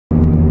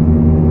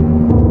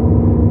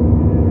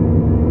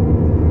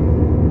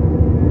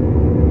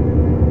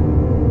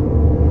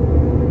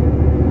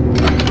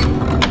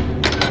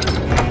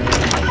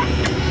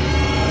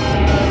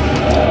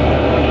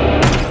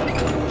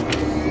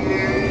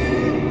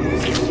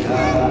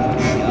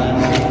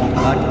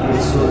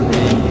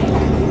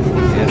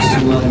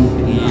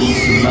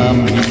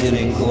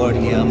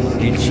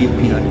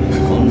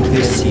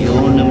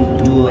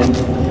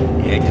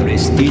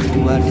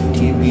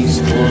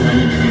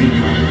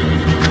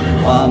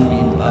quam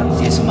in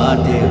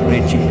baptismate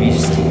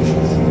recipisti,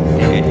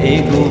 et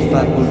ego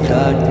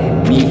facultate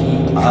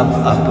mihi ab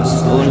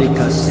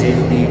apostolica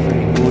sede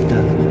tributa,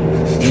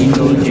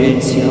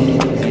 indulgentiam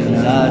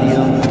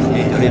milionariam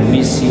et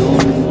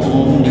remissionem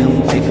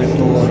omnium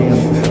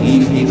peccatorium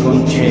ibi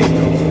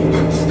concedo,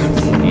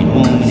 in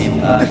nomine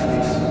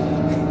Patris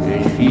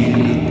et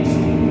Filii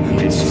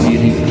et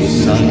Spiritus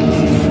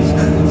Sanctus.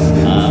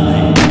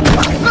 Amen.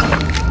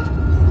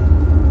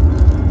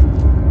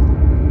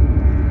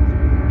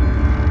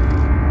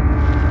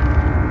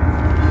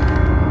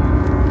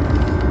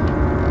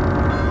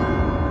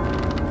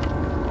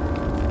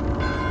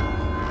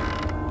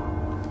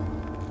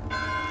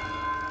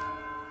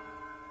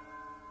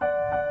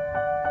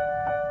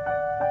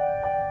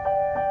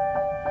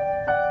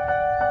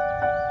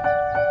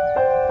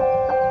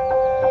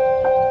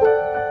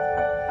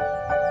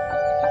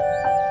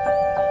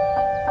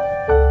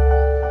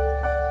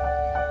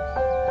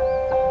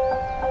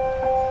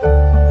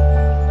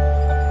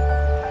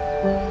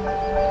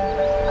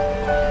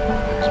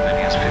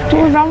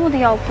 What was wrong with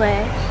the old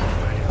place?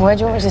 Where do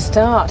you want me to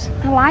start?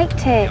 I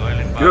liked it.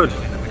 Good.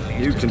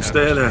 You can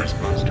stay there.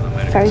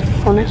 Very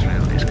funny.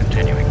 Is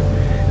continuing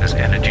as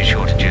energy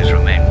shortages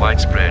remain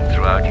widespread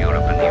throughout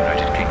Europe and the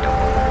United Kingdom.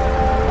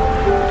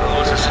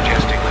 Polls are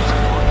suggesting that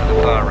support for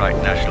the far-right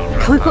National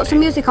Front Can we put some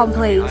music on,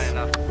 please?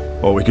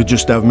 Or we could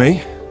just have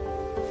me.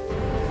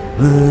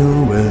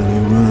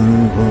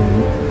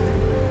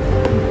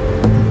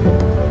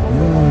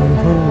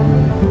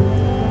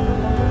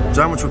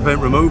 So how much for paint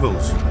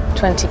removals?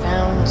 £20.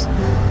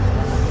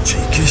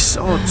 Cheeky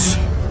sods.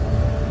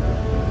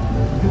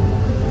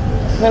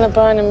 When are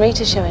Brian and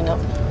Rita showing up?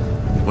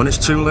 When it's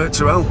too late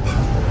to help.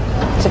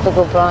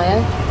 Typical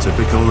Brian.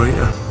 Typical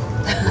Rita.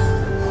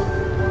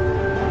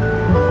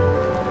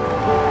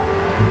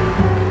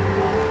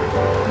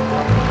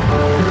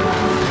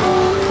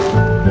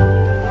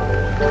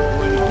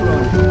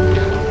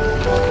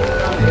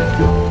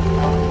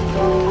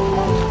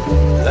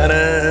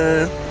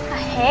 Ta-da! I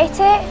hate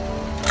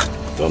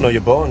it. Don't know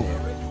you're born yet.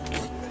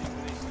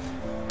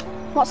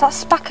 What's that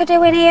spacker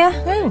doing here?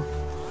 Who?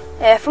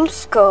 From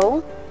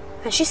school.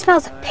 And she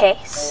smells of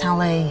piss.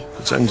 Sally.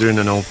 Pretend you're in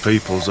an old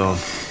people's home.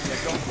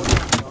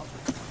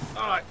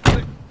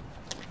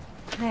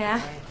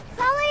 Hiya.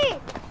 Sally!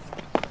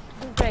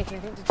 Didn't break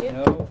anything, did you?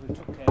 No, we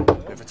took care of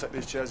it. If I take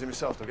these chairs in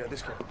myself, I'll get a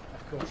discount.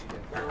 Of course you do.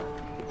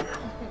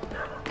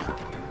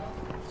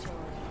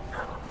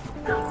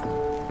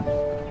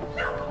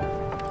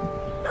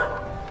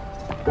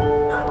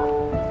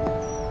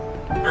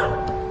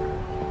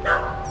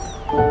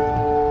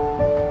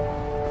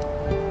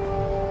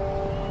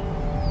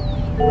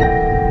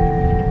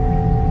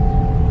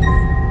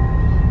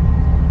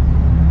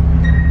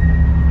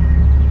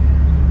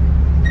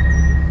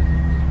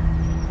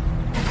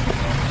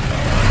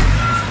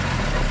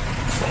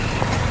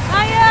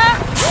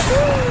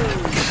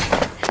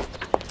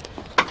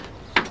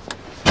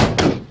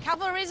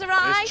 Cavalry's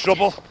arrived.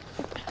 Trouble.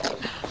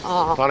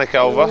 Oh. Panic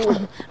over.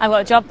 I've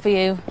got a job for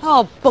you.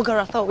 Oh, bugger,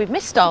 I thought we'd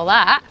missed all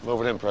that.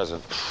 Moving in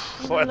present.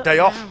 What, a day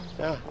off?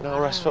 Yeah, no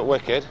rest for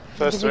wicked.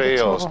 First Give you three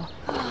the yours. tour.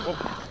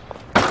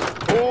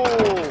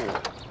 Ooh!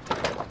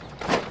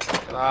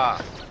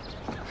 Ah.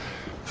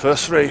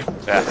 First three.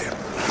 Yeah.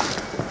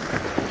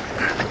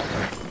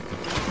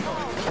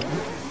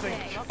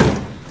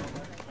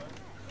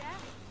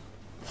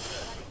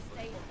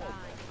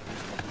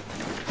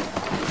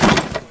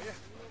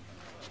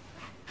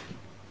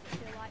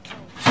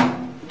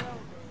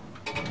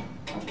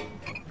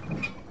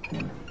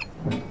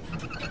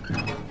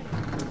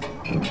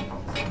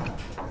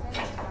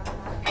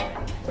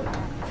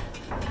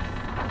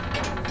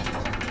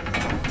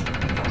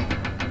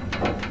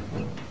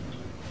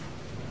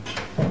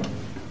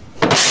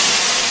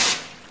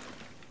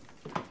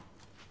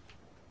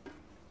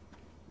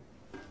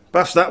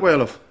 Pass that way,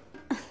 love.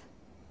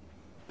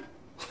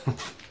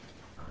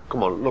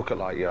 Come on, look at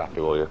like you're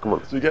happy, will you? Come on.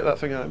 Did you get that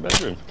thing out of the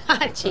bedroom?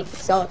 Cheeky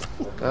sod.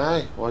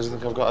 Hey, why do you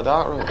think I've got a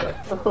dark room there?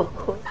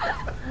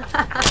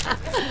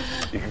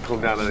 You can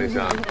come down any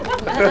time.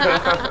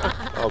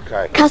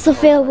 Okay.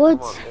 Castlefield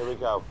Woods. Come on, here we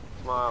go.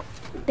 Smile.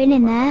 Been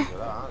in there.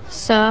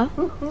 So?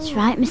 It's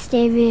right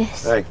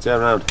mysterious. Hey, turn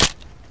around.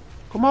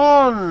 Come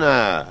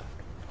on.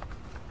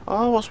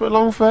 Oh, what's with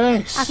long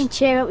face? I can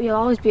cheer up, you'll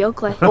always be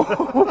ugly. Did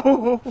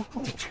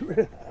you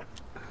hear that?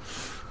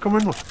 Come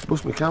in, love.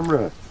 Bust my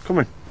camera. Come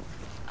in.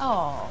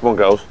 Oh. Come on,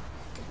 girls.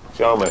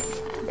 Show me.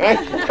 Hey.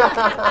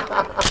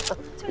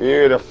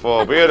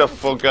 Beautiful,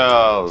 beautiful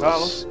girls.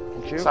 That's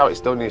That's how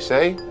it's done, you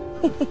see.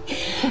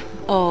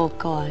 Oh,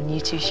 go on, you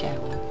two share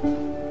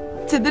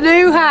one. To the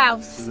new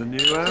house. To the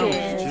new house.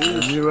 Cheers. To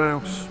the new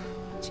house.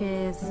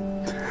 Cheers.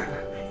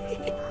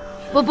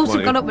 Bubbles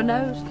have gone up my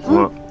nose.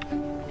 What?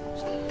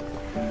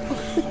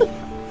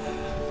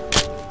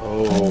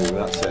 Oh,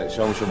 that's it.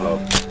 Show them some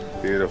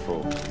love.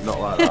 Beautiful. Not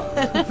like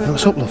that. Hey,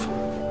 what's up, love?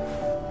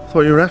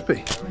 Thought you were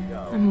happy.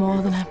 I'm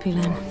more than happy,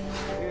 Lynn.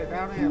 Here,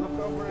 down here. Look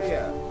over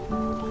here.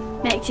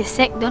 Makes you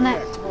sick, doesn't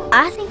it?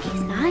 I think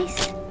it's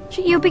nice.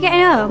 Shouldn't you be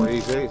getting home?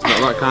 Easy. It's not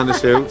that kind of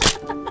suit.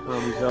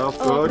 Calm yourself,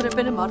 Oh, good. could have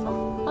been a model.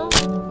 Oh.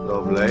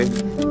 Lovely.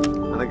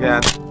 And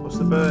again. What's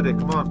the birdie?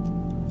 Come on.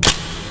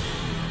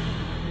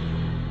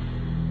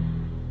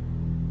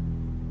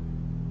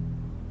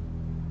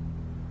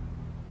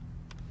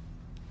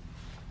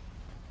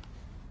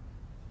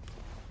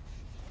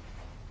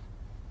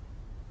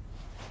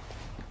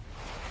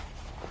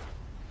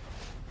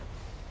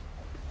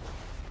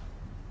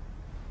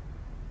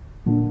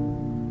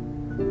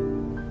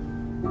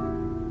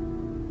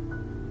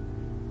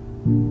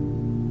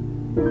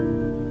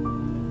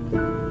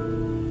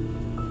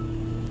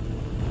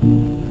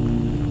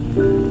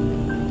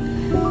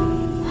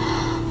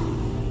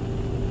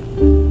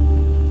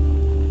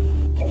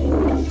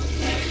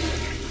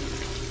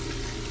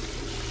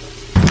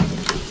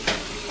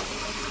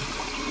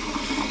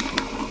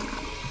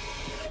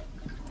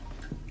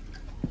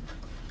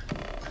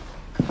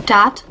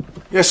 Dad,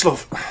 Yes,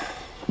 love.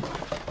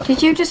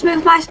 did you just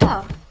move my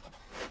stuff?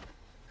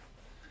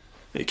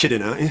 You're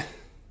kidding, aren't you?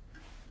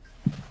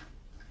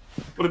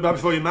 Put it back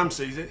before your mum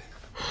sees it.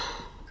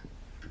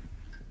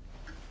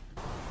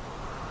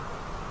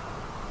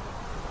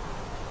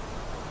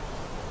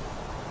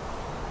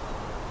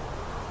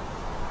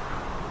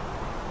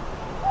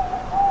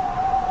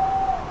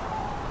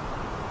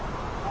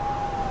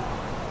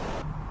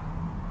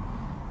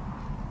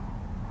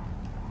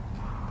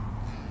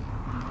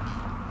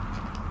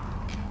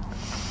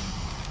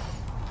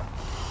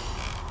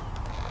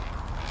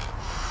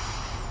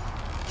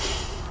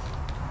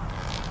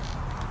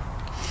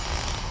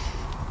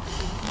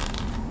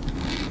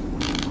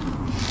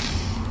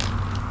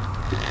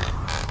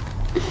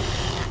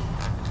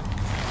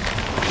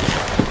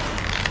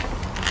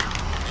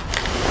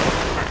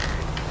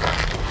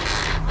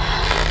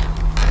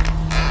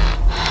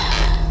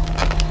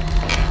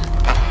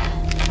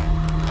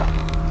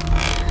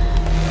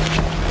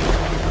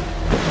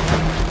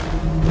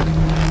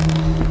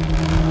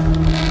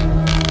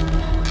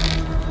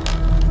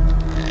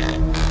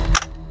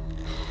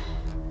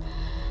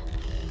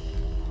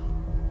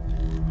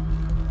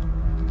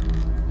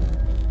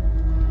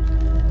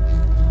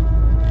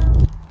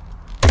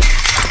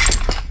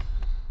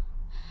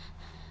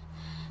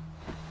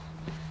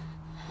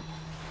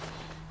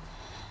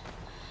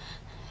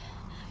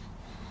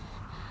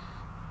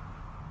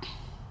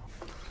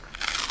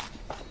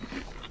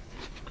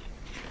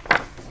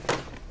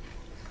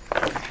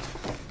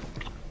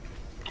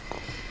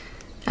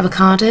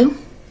 Avocado?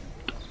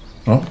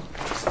 What?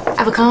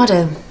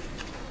 Avocado.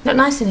 Look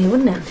nice in here,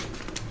 wouldn't it?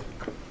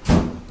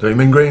 Do you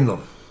mean green,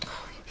 love?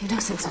 You've no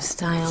sense of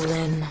style,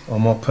 then. Or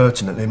more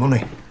pertinently,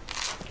 money?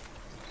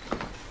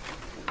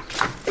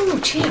 Oh,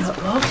 cheer up,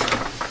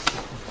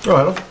 love. All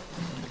right, love.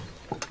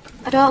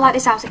 I don't like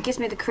this house, it gives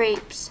me the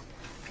creeps.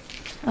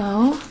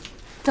 Oh?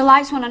 The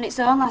lights went on its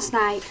own last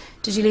night.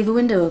 Did you leave a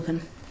window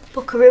open?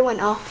 Buckaroo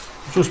went off.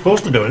 What you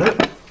supposed to do,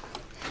 innit?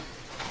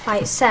 By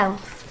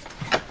itself.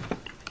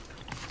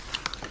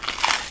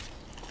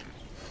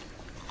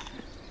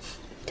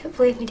 Don't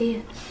believe me, do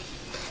you?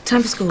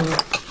 Time for school.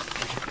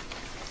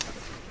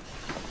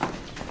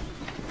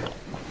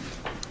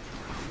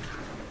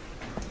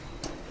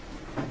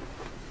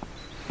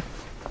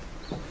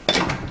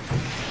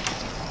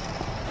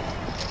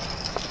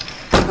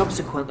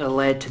 Subsequently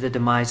led to the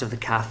demise of the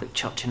Catholic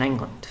Church in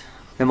England.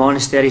 The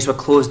monasteries were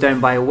closed down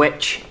by a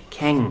witch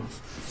king.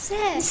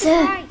 Sir!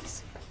 Sir!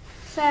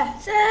 Sir!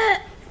 Sir!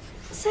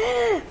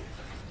 Sir!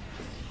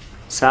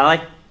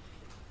 Sally?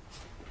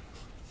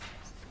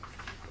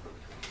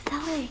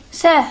 Sally.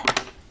 Sir!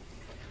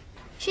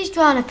 She's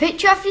drawn a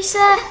picture of you,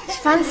 sir. She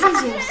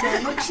fancies you,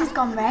 sir. Look, she's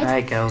gone red.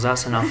 Right, girls,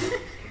 that's enough.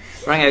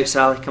 Ring out,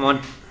 Sally, come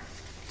on.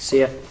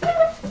 See it.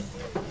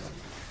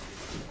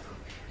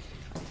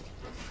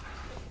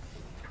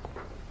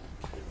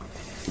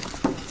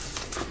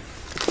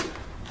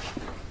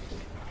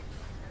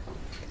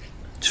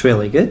 It's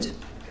really good. In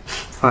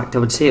fact, I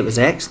would say it was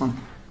excellent.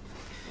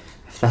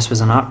 If this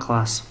was an art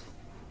class.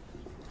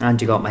 And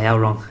you got my L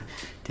wrong.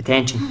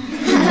 Detention.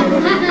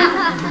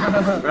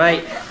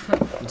 Right.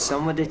 Can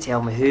somebody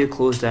tell me who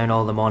closed down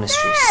all the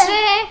monasteries?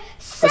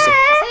 What's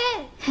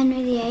it?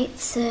 Henry VIII,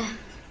 sir.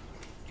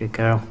 Good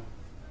girl.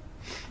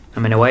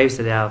 How many wives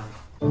did they have?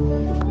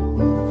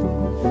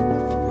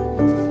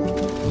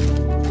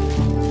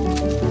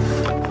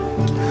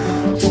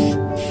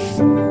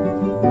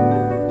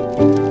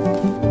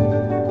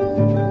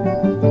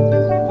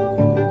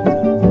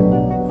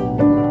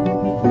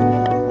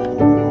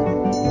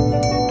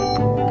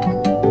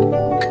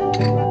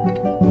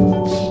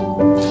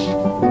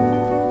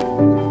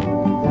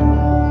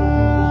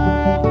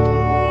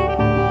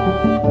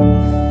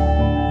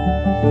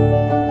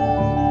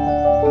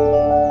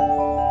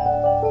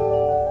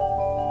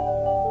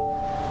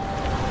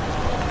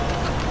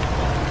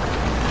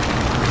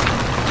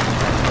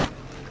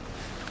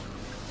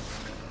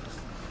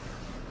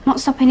 Not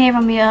stopping here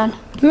on my own.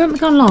 You haven't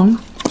gone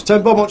long. Is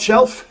Ted Bob on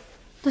shelf?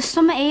 There's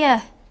something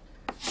here.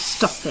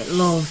 Stop it,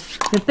 love.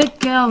 You're a big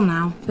girl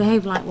now.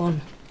 Behave like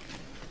one.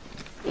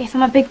 If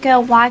I'm a big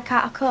girl, why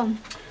can't I come?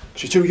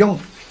 She's too young.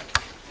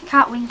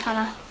 Can't wink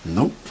on her.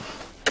 Nope.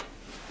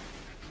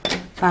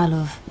 Bye,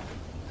 love.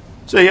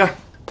 See ya.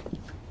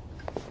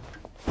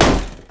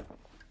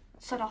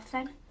 Sod off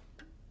then.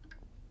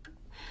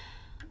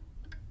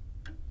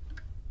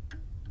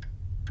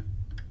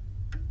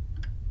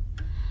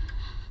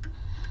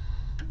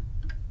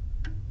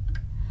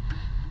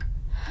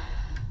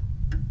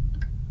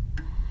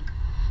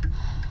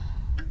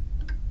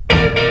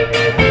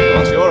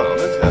 That's your arm,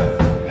 isn't it?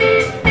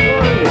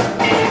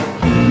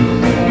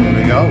 There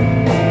we go.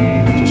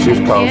 Just use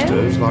clothes too.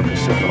 It's like a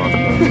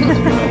psychological.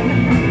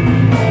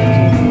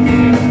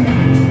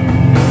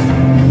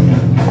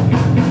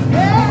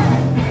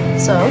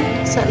 So,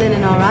 settling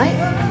in all right?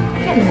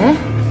 Getting there.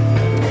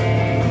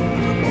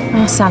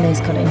 Oh, Sally's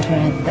got it into her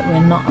head that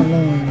we're not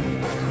alone.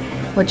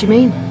 What do you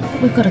mean?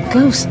 We've got a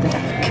ghost, the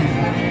daft cow.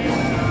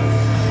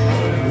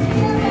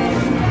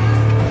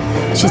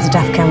 She's a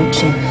daft cow, isn't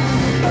she?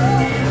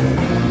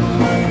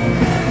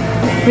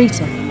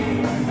 Rita,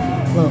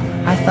 look,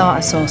 I thought I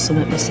saw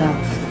something myself.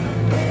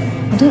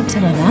 Well, don't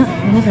tell her that.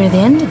 We'll never hear the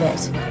end of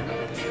it.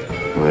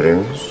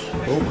 Weddings.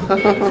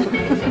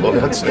 Well,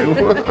 that too.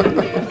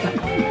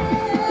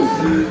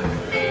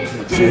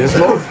 Cheers,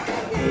 love.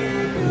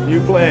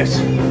 New place.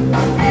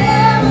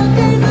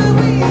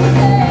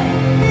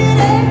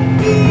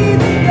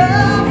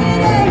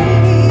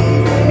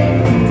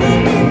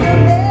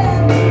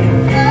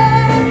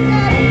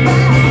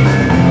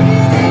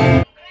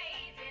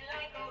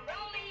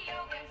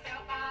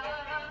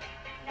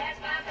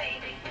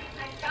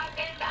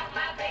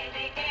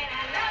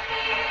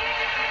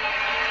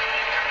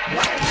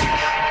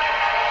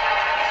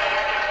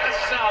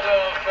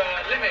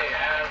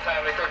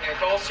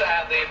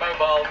 And the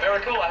Mobile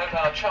Miracle. I hope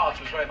our chart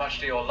was very much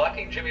to your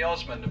liking. Jimmy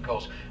Osmond, of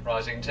course,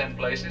 rising 10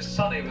 places.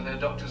 Sunny, with her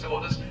doctor's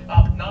orders,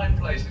 up 9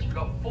 places. We've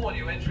got 4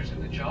 new entries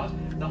in the chart,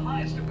 the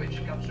highest of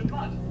which comes from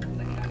Mud.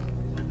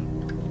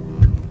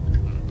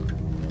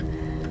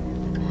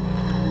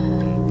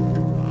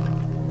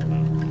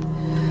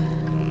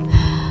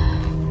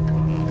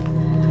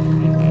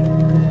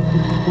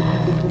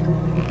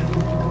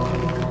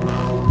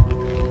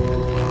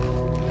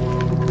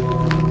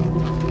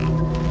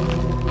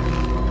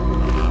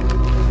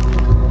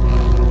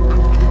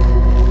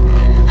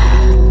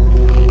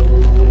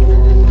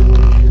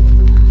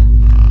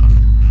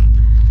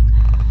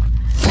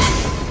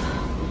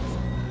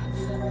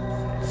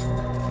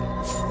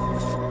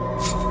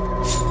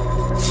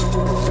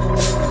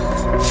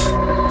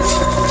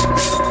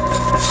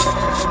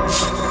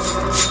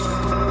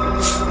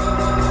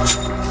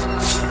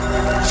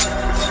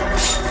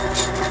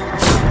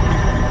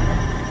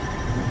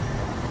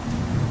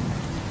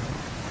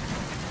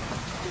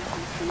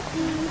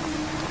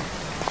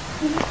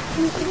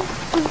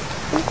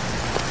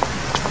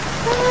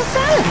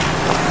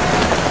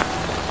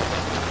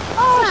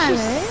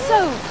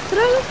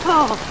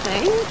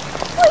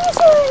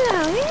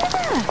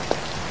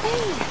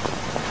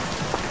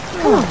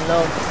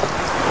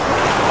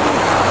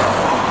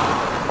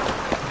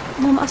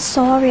 Mum, I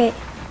saw it.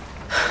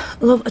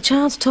 Love, a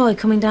child's toy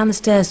coming down the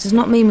stairs does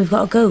not mean we've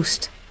got a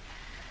ghost.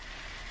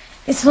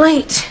 It's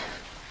late.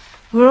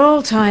 We're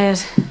all tired.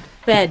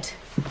 Bed.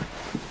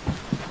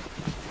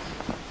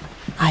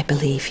 I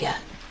believe you.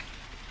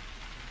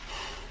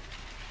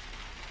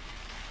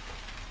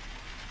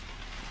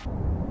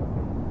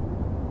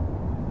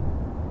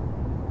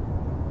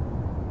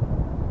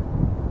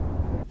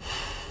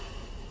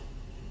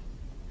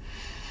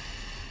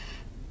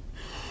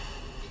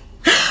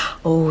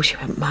 Oh, she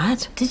went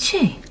mad. Did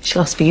she?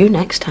 She'll ask for you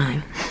next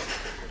time.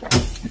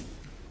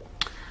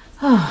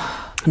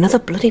 Oh, another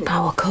bloody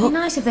power cut. It'd be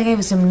nice if they gave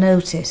us some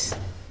notice.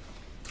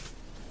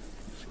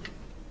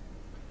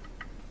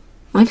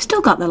 We've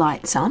still got the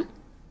lights on.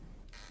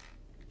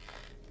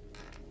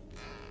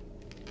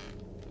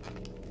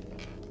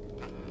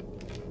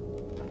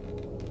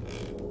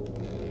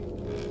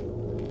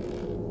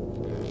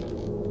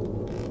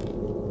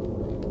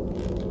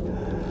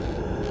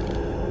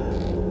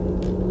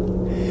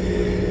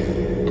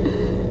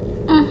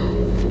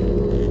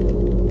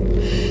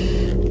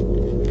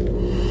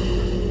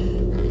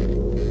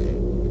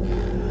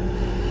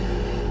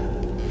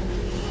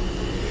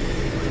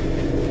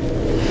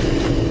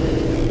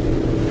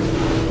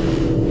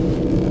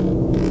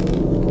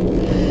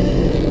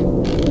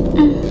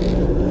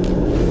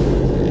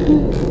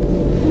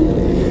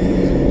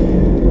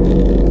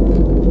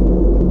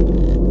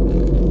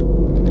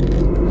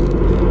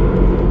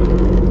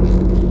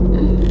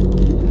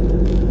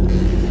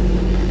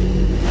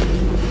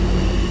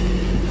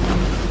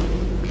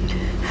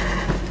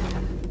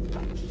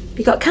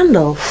 You got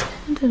candles?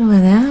 I don't know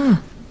where they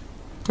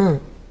are.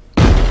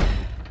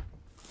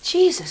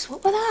 Jesus,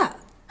 what was that?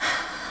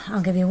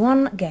 I'll give you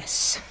one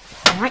guess.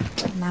 All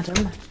right, madam.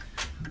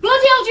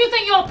 Bloody hell do you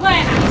think you're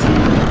playing at?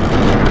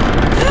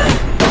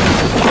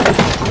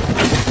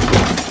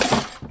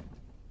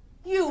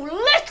 You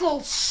little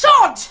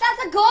sod!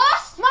 That's a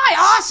ghost?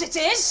 My arse it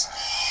is!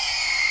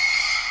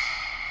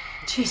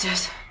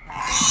 Jesus.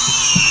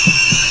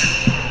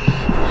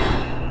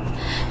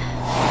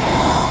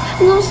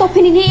 I'm not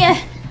stopping in here.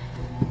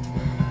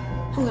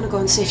 I'm gonna go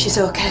and see if she's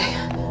okay.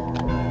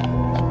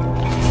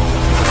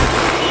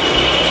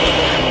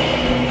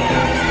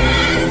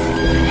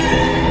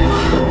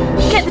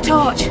 the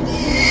torch.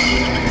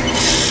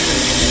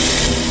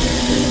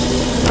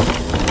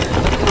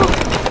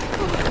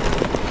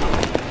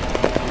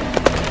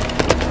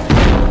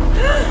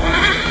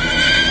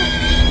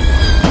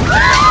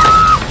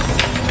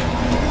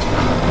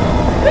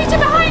 Peter,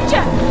 behind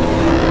you!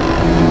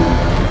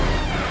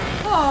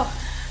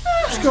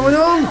 What's going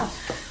on?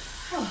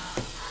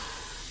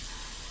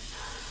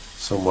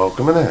 Some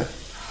welcome, innit?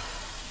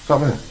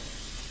 Come in.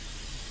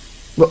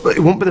 But it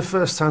won't be the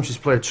first time she's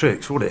played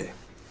tricks, would it?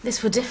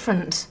 This were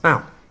different.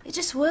 How? It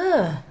just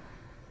were.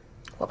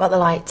 What about the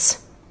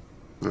lights?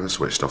 I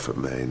switched off at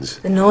mains.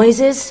 The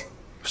noises?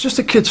 It's just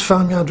a kid's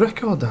farmyard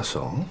record, that's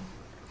all.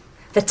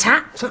 The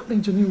tap? Tap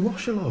needs a new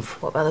washer, love.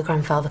 What about the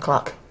grandfather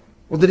clock?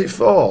 Well, did it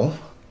fall?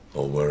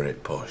 Or were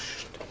it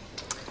pushed?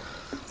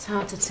 It's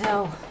hard to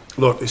tell.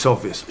 Look, it's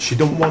obvious. She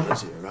don't want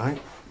us here,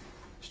 right?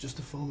 It's just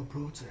a form of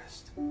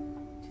protest. Do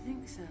you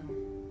think so?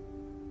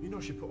 You know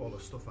she put all her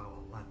stuff out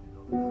on land, you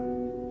know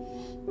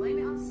that? Blame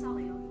it on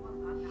Sally, or you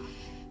want that now?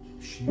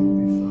 She'll be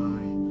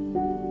fine.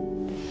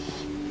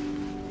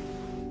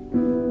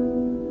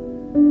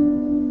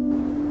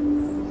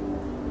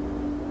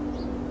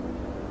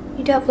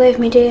 You don't believe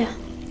me, do you?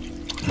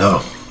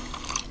 No.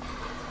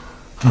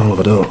 No, love,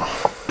 I don't.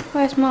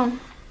 Where's Mum?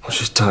 Well,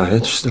 she's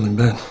tired. She's still in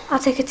bed. I'll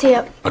take a tea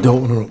up. I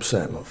don't want her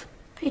upset, love.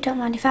 But you don't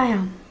mind if I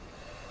am?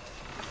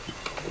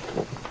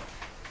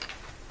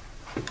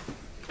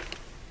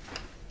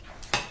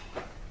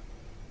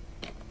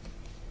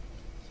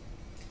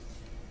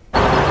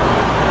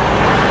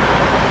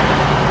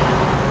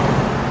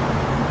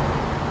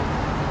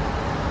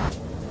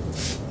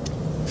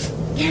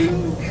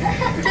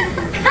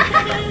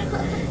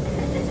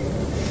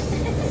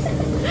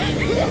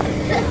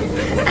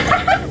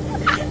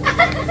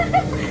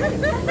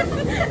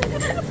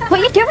 What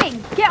are you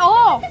doing? Get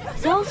off!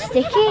 It's all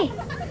sticky.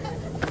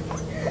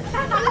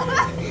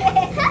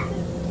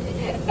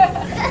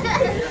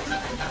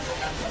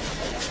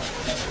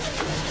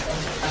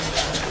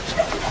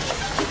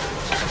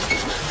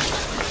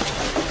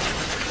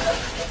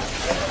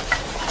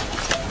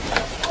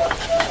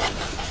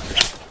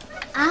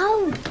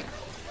 Ow!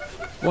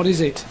 What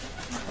is it?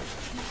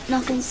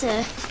 Nothing,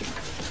 sir.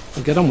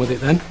 Well, get on with it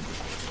then.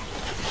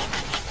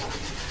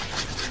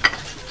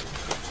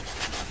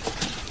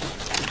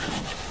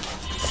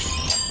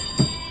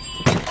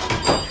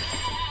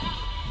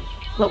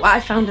 Look what I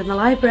found in the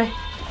library.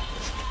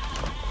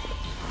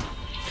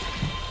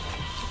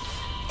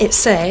 It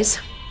says,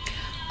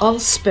 all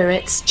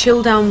spirits,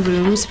 chill down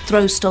rooms,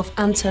 throw stuff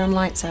and turn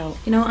lights out.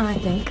 You know what I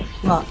think?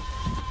 What?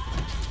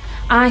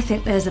 I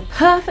think there's a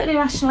perfectly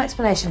rational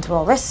explanation to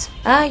all this.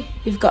 Aye,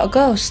 you've got a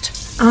ghost.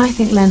 I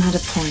think Len had a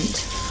point.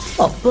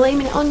 What,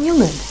 blaming it on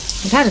young'un?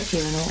 He'd had a few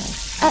and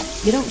all.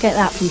 You don't get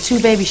that from 2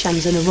 baby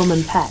shams and a rum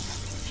and pep.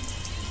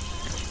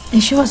 Are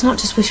you sure it's not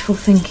just wishful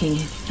thinking?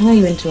 I know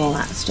you're into all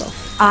that stuff.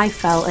 I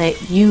felt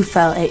it, you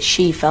felt it,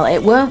 she felt it.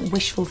 It weren't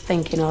wishful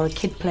thinking or a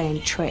kid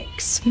playing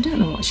tricks. You don't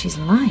know what she's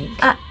like.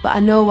 But I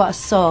know what I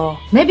saw.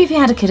 Maybe if you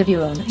had a kid of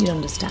your own, you'd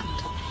understand.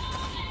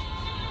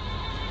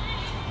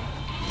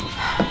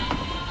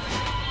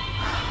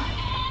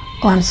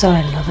 Oh, I'm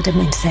sorry, love. I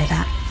didn't mean to say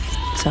that.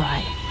 It's all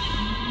right.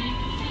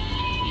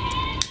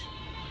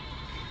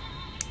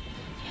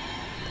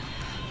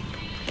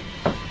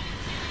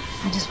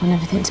 I just want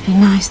everything to be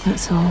nice,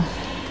 that's all.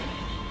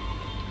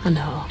 I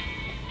know.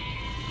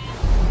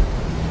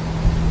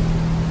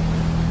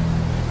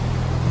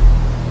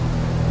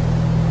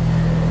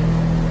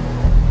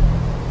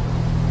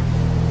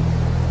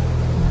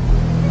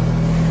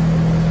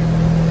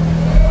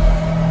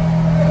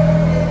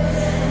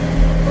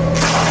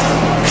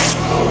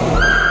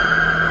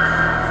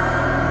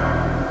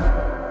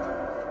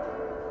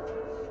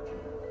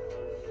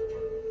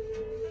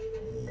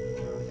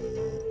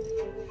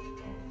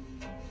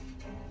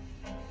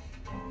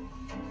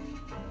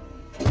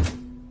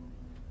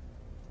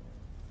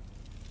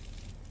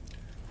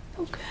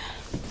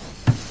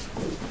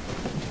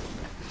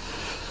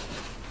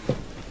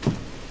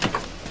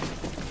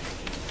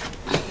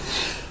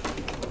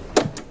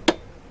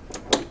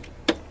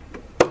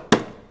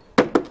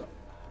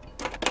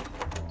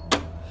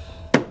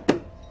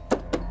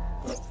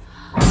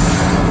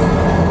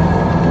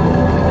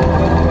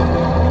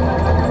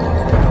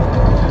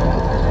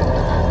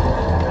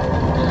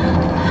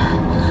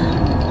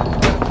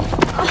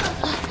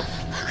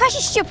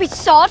 Stupid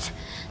sod.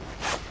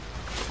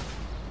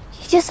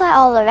 You're just like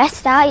all the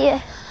rest, aren't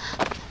you?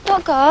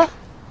 Don't go.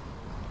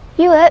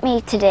 You hurt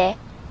me today.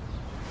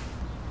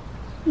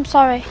 I'm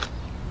sorry.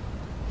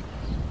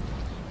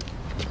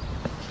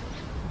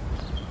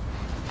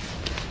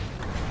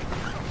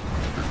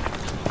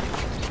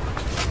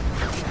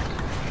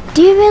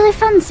 Do you really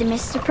fancy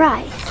Mr.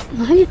 Price?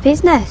 Mind your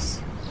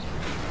business.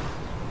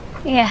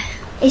 Yeah,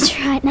 he's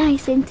right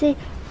nice, isn't he?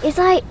 He's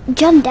like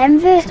John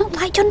Denver. It's not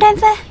like John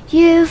Denver.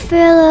 You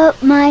fill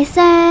up my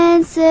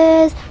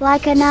senses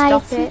like a night.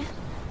 Stop it.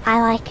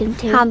 I like him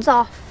too. Hands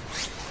off.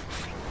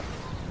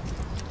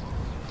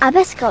 I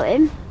best got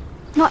him.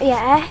 Not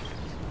yet, eh?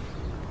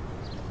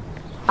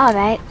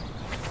 Alright.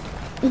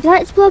 Would you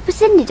like to blow up a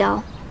Cindy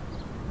doll?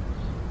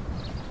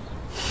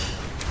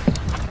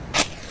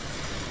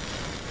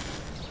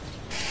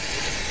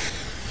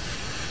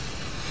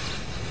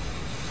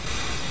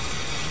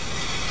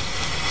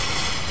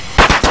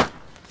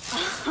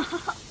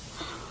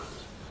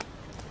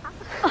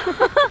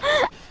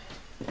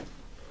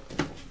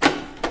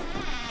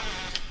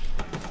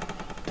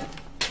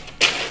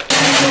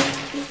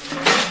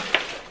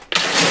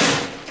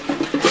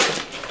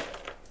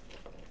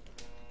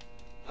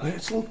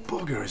 Little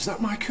bugger, is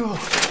that my coat?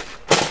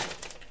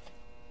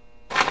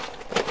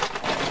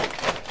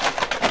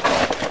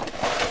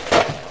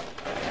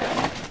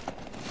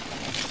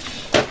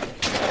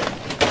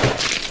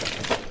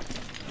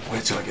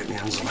 Wait till I get my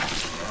hands on it.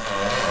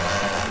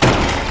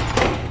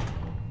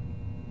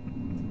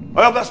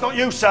 I hope that's not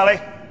you,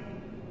 Sally.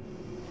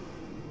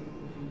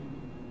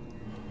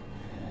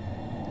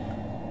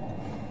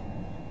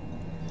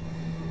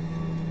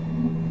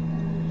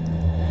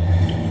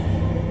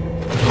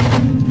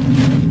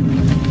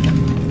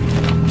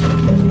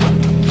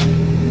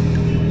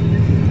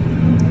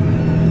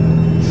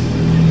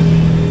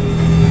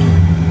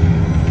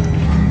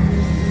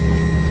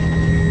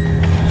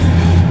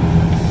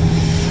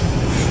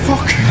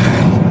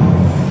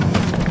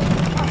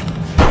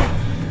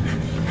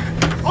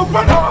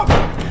 Open up!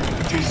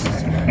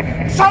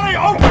 Jesus! Sally,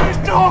 open this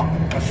door!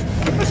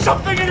 There's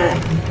something in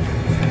it!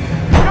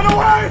 Get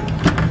away!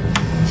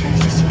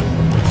 Jesus!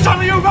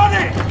 Sally, you've had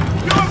it!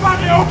 You've had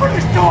it! Open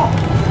this door!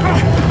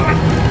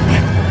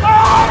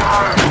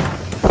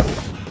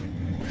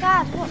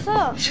 Dad, what's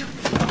up?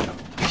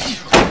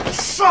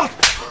 Son!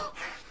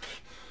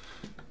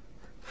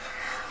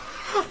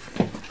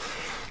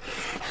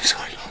 I'm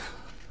sorry, love.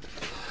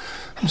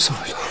 I'm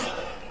sorry, love.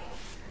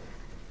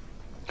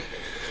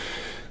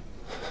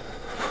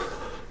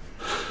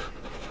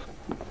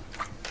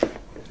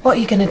 What are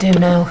you going to do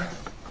now?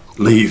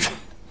 Leave.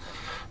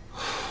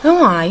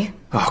 Oh, I?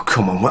 Oh,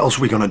 come on, what else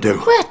are we going to do?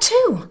 Where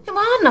to? We're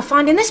hard enough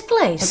finding this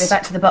place. We'll be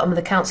back to the bottom of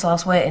the council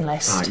house waiting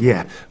list.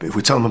 Yeah, but if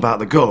we tell them about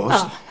the ghost...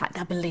 Oh, like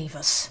they'll believe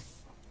us.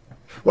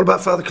 What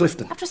about Father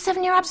Clifton? After a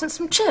 7-year absence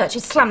from church,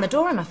 he'd slam the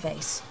door in my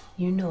face.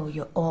 You know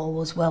you're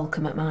always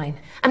welcome at mine.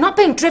 I'm not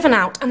being driven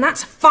out, and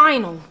that's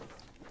final.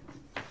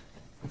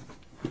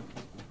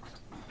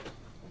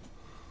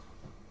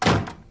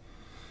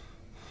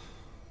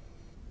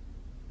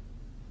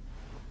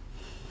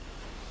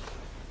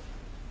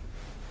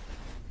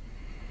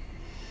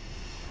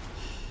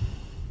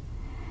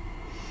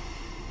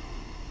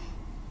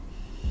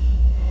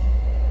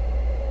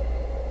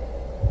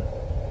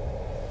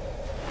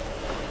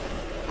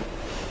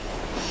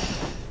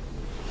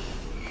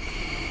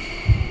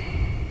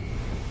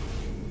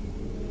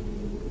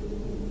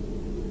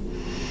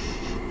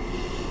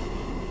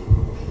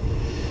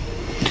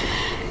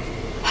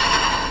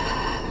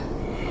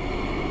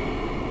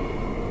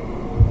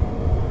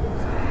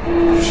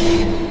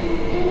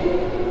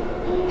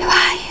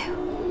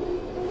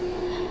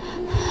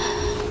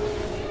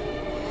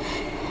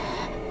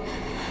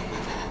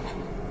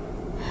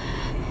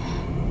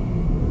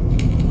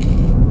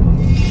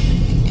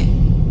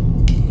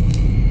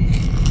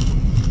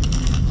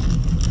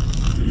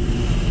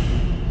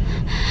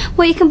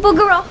 Well, you can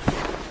bugger off.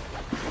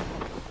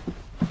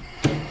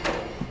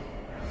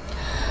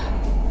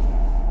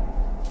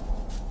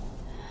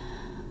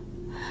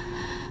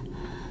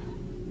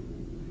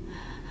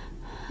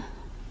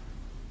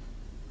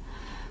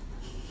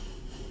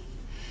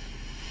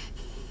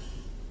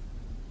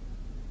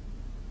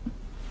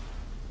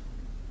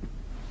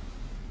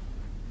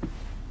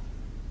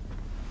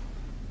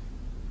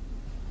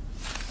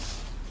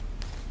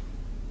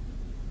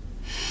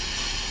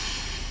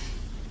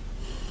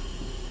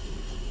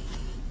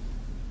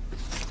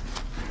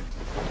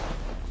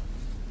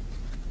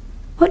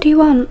 What do you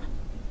want?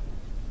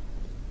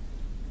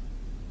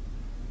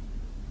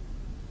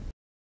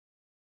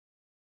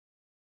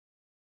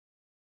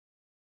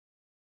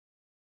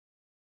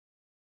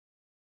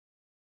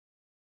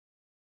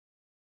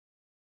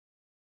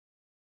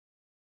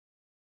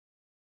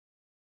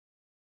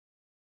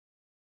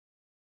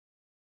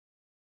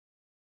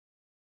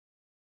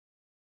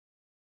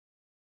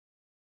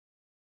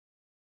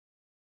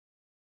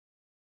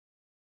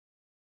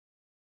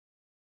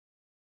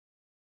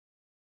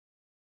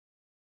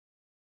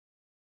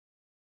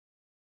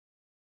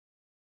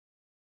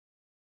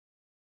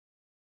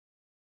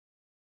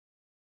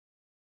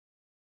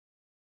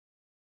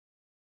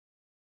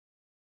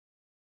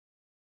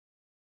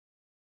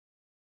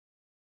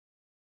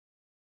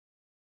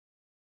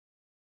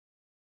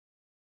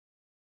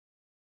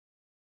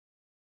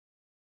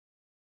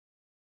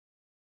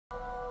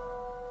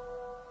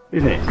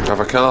 Is it?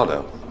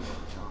 Avocado.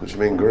 What do you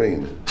mean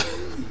green?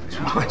 That's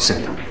what I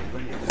said.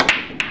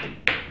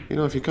 You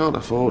know, if you can't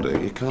afford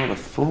it, you can't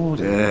afford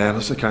it. Yeah,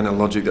 that's the kind of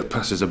logic that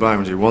passes by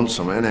when you want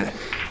something, isn't it?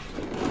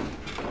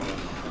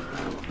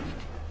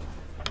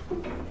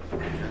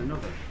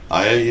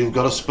 I hear you've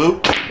got a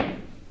spook.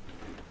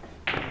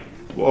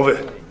 What of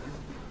it?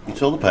 You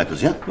told the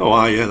papers, yeah?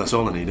 Oh, yeah, that's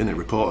all I need, isn't it?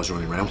 Reporters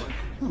running round.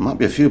 There might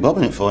be a few bob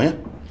in it for you.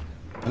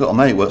 I've got a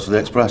mate who works for the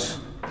Express.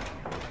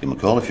 Give him a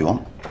call if you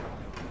want.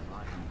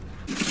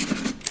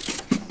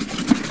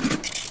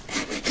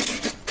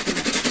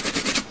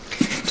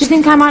 Do you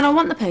think I might not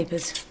want the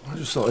papers? I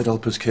just thought it'd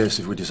help us case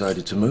if we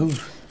decided to move.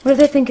 What if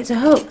they think it's a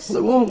hoax?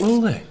 Well, they won't,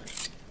 will they?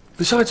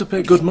 Besides, they'll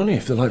pay good money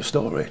if they like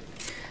story.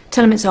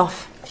 Tell them it's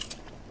off.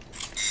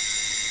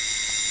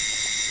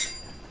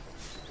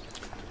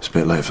 It's a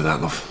bit late for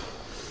that, love.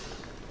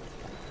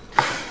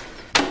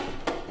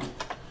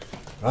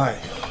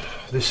 Right.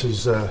 This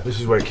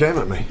is where he came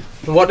at me.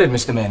 What did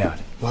Mr. Maynard?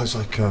 Well, it's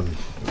like a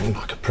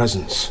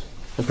presence.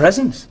 A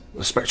presence?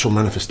 A spectral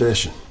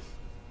manifestation.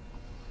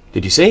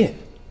 Did you see it?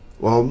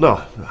 Well,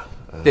 no.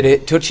 Did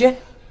it touch you?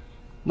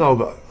 No,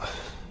 but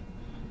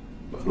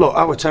look,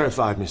 I was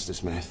terrified, Mr.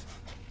 Smith.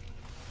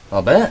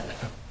 I'll bet.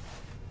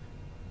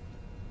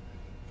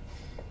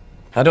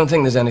 I don't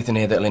think there's anything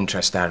here that'll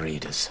interest our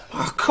readers.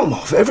 Oh, come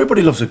off.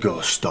 Everybody loves a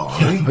ghost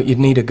story. But you'd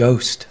need a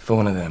ghost for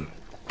one of them.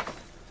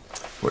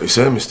 What do you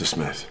say, Mr.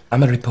 Smith?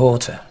 I'm a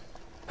reporter.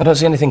 I don't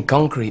see anything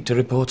concrete to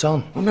report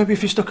on. Well, maybe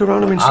if you stuck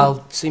around,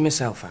 I'll see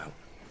myself out.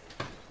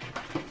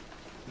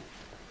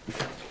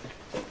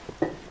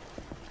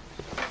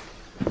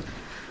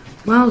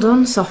 Well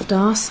done, soft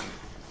arse.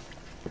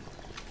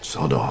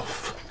 Sod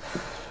off.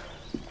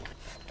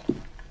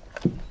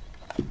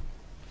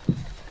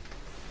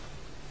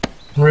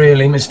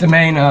 Really, Mr.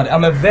 Maynard,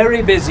 I'm a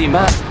very busy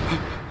man.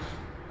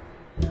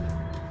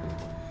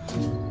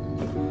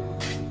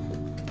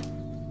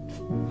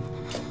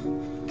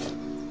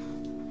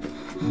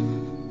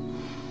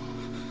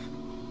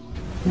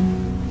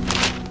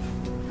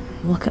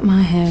 Look at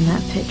my hair in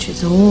that picture.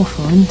 It's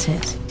awful, isn't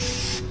it?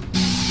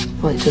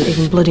 Well, it doesn't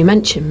even bloody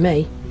mention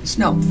me. It's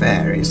not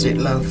fair, is it,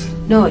 love?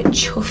 No, it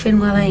chuffing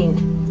well ain't.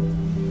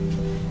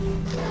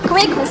 Can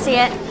we come and see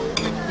it?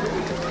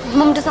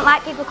 Mum doesn't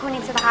like people coming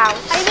into the house.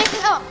 Are you making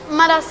it up?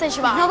 My dad says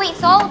you are. No,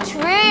 it's all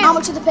true. How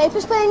much are the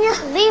papers paying you?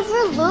 Leave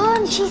her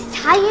alone. She's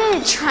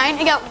tired. Trying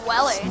to get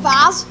welly.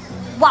 Spaz.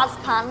 Was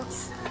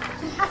pants.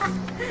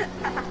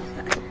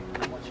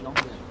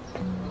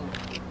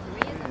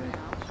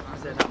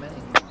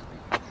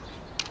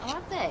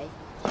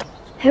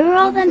 Who are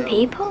all them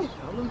people?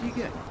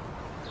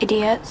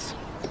 Idiots.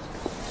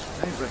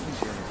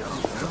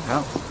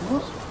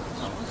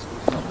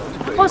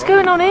 What's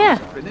going on here?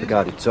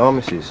 Guarded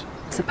Thomas's.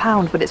 It's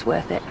 £1, but it's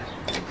worth it.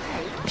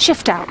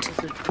 Shift out.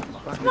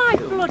 My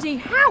bloody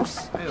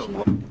house!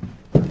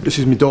 This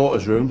is my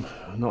daughter's room.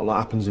 Not a lot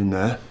happens in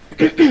there.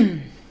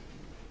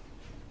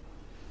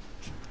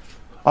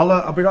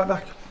 I'll be right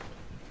back.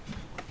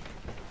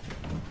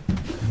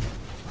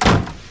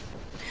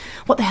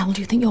 What the hell do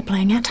you think you're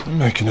playing at? I'm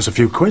making us a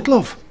few quid,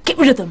 love. Get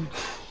rid of them.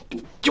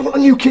 Do you want a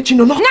new kitchen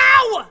or not?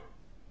 Now!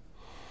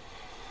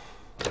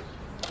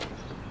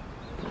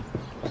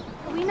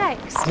 Are we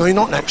next? No, you're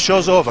not next.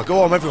 Show's over. Go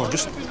home, everyone.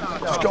 Just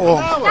go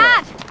home.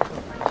 Dad!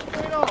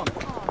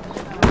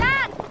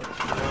 Dad!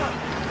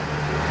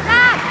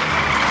 Dad!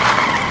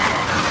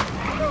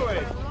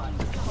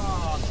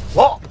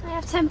 What? Can I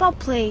have 10 bob,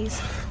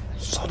 please?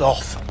 Sod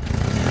off.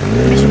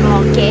 Miss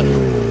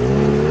Morgan.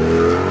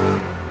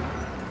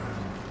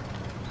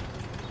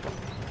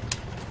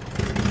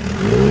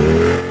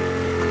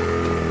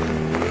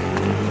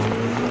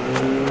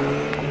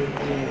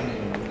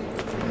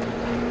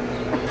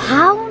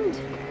 Pound?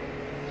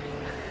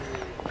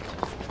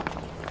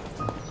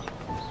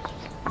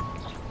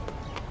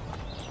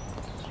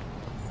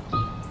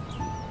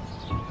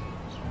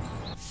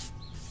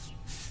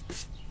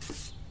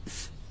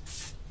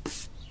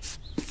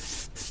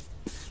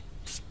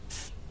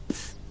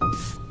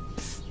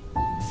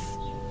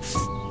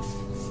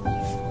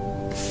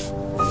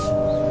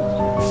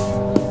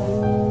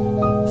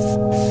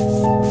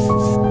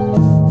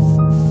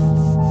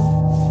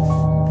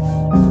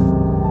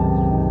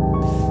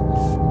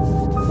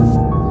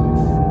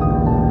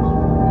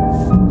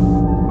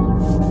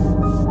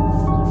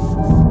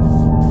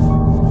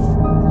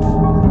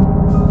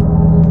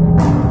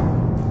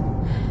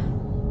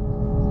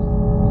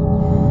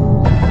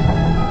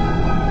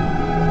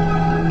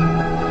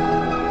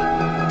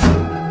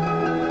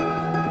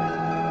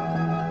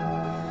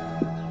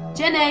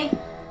 Jenny! I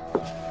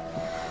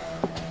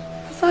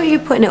thought you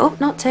were putting it up,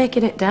 not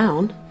taking it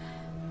down.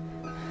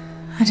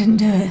 I didn't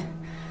do it.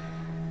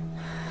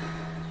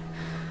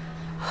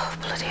 Oh,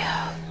 bloody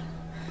hell.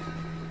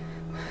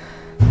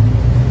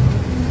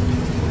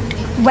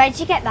 Where'd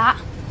you get that?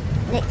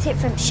 Nicked it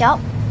from shop.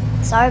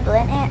 It's horrible,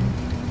 isn't it?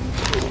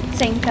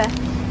 Tinker.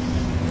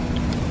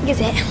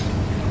 Is it?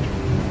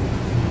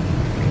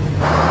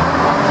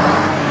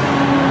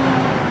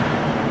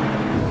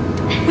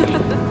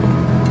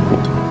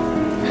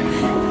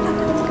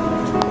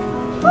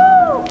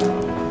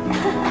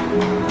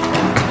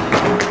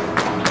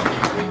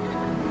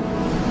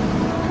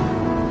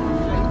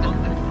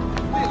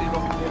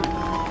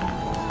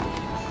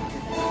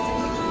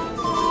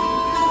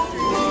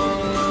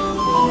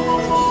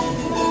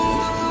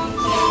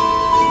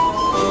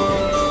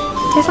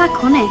 Tastes like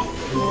honey.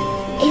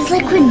 It's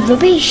liquid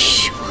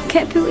rubbish.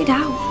 Get booted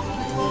out.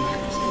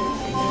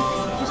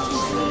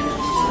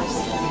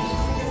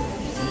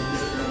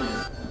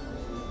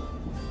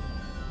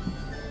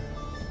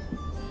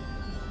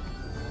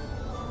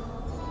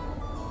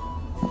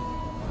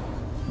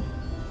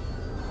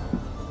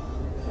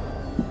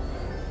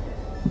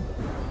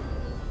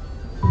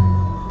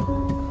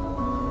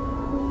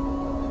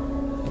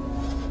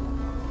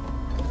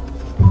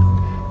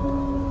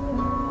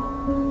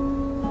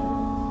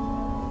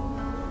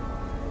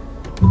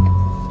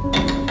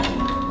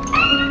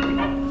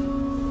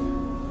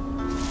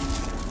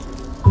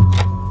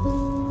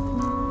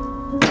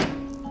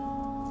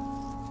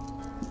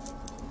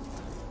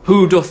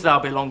 Who doth thou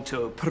belong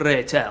to,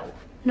 pray tell?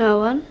 No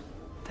one.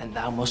 Then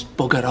thou must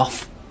bugger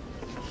off.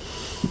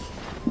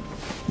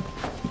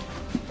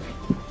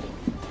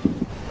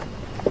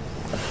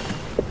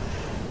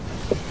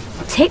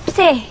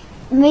 Tipsy.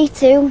 Me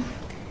too. You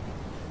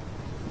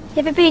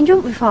ever been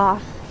drunk before?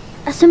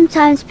 I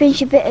sometimes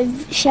pinch a bit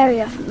of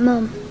sherry off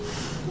Mum.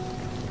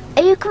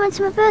 Are you coming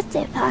to my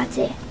birthday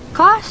party? Of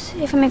course,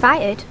 if I'm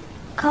invited.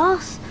 Of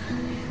course.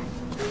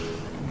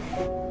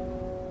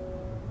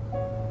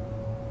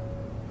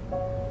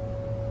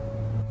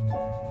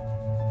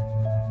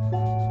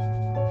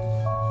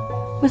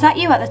 Was that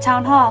you at the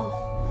town hall?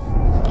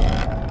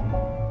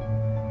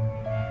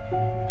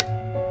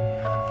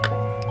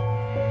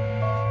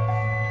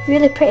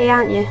 Really pretty,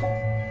 aren't you?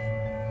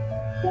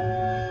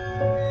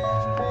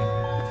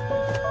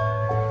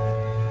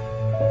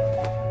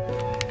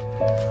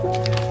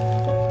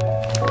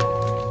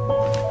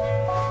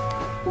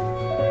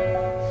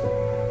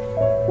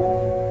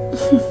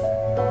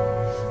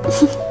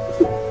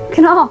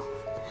 Get off!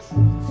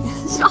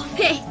 Stop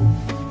it!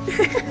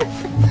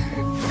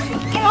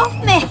 Get off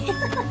me!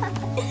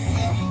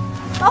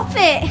 Stop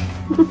it!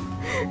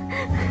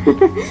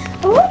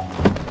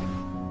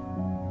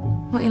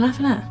 What are you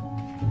laughing at?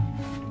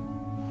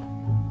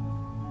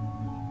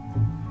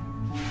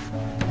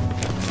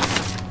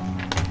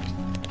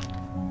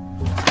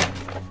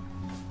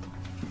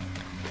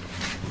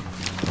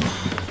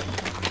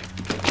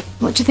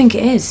 What do you think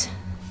it is?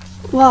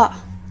 What?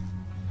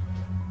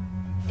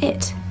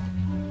 It.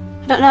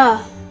 I don't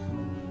know.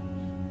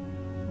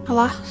 A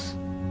lass?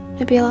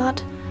 Maybe a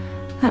lad?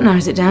 That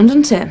narrows it down,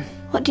 doesn't it?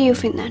 What do you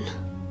think then?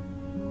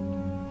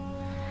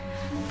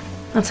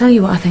 I'll tell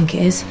you what I think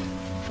it is.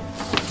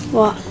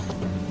 What?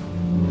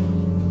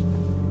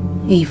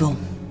 Evil.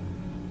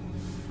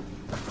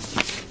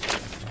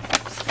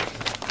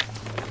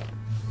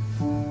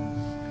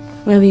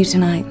 Where were you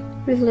tonight?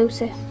 With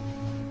Lucy.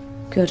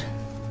 Good.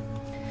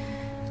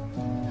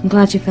 I'm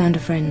glad you found a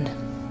friend.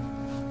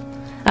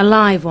 A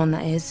live one,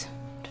 that is.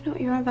 Don't know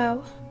what you're on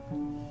about.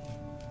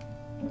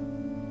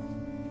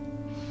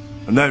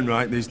 And then,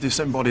 right, these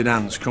disembodied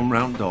ants come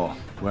round door,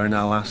 wearing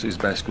our lass's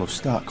best gloves,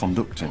 start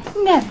conducting.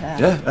 Never.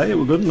 Yeah, hey,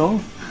 we're good and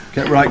all.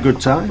 Get right good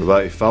time. What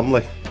about your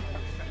family?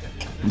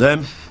 And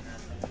them,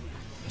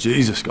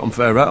 Jesus, got 'em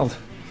fair rattled.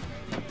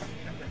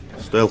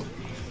 Still,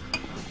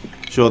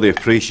 sure they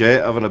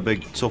appreciate having a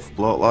big, tough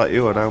bloke like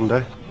you around,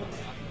 eh?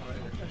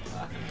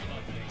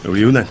 Who are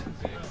you then?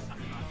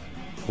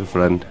 A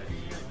friend.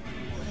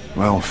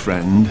 Well,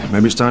 friend,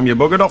 maybe it's time you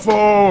buggered off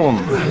home.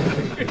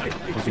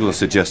 I was going to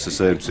suggest the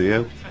same to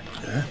you.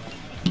 Yeah?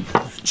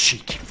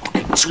 Cheeky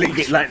fucking twat. Leave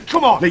it, Len.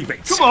 Come on. Leave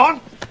it. Come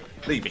on.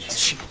 Leave it.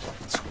 Cheeky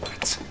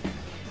twat.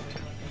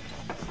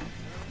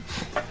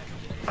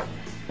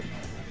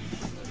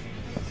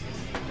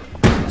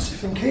 What's he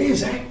think he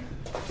is, eh?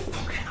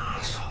 Fucking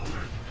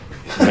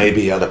arsehole.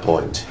 Maybe he had a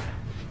point.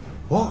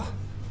 What?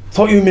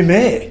 Thought you were my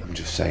mate. I'm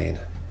just saying,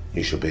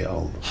 you should be at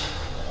home.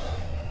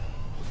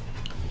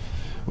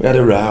 We had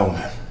a row.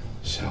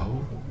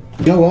 So?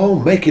 Go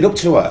home, make it up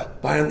to her.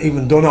 I ain't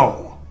even done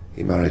all.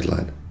 You married,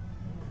 Len.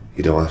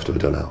 You don't have to be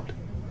done out.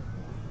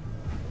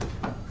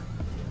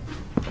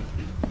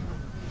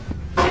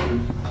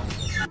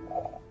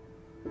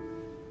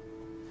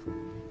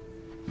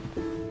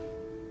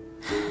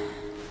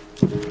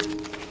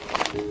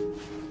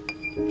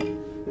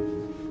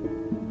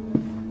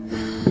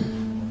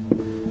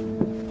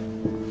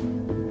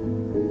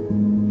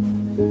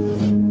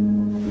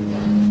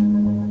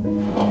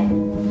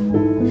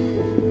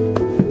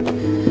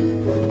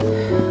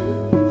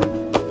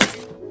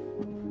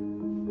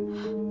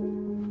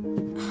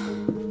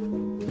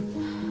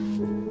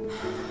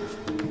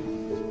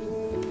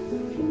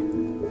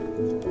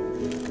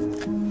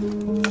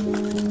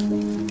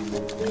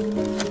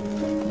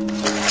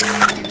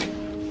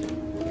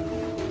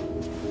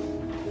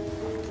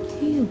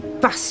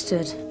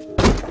 Bastard.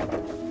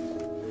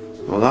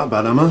 Not that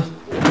bad, am I?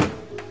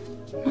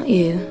 Not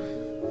you.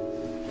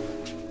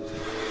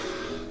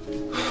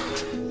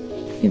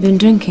 You've been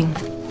drinking.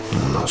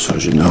 Not so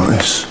as you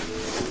notice.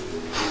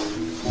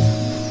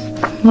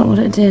 What would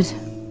it did?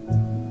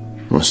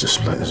 Must have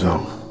split us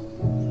up.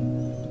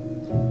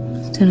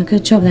 It's doing a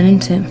good job then,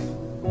 isn't it?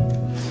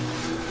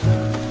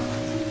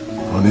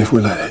 Only if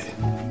we let it.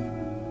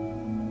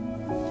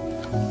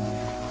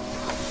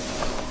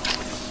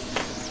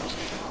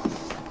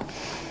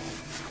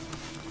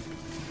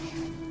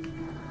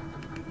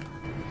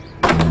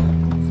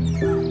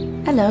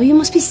 Hello, you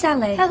must be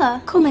Sally. Hello.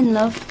 Come in,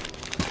 love.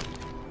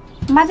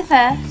 Am I the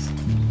first?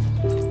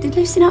 Did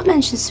Lucy not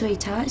mention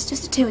sweetheart? It's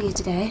just the two of you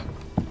today.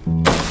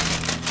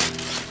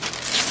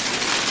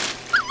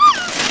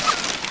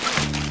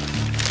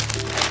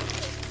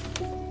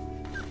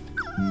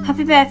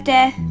 Happy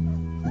birthday.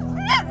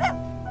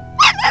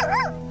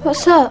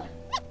 What's up?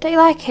 Don't you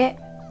like it?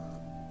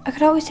 I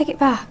could always take it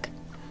back.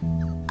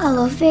 I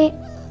love it.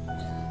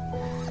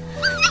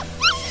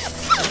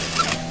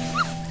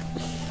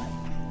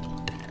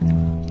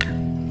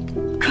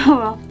 Grow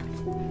up.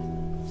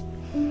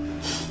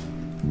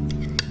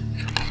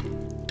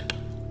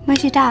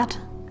 Where's your dad?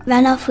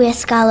 Ran off with a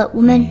Scarlet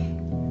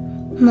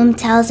woman. Mum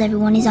tells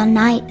everyone he's on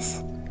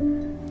nights.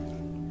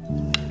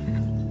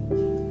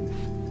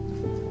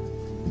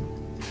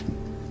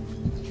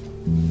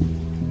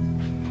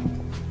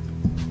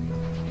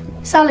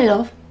 Sally,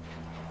 love.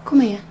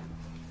 Come here.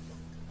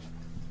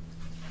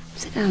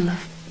 Sit down,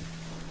 love.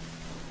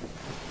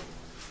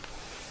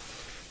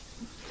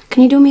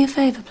 Can you do me a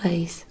favour,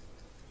 please?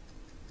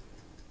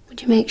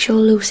 Would you make sure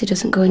Lucy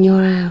doesn't go in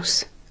your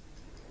house?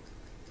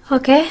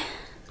 Okay.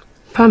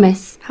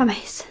 Promise?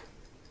 Promise.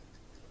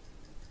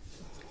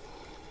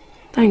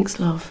 Thanks,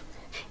 love.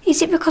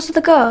 Is it because of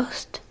the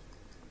ghost?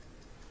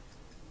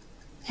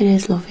 It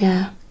is, love,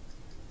 yeah.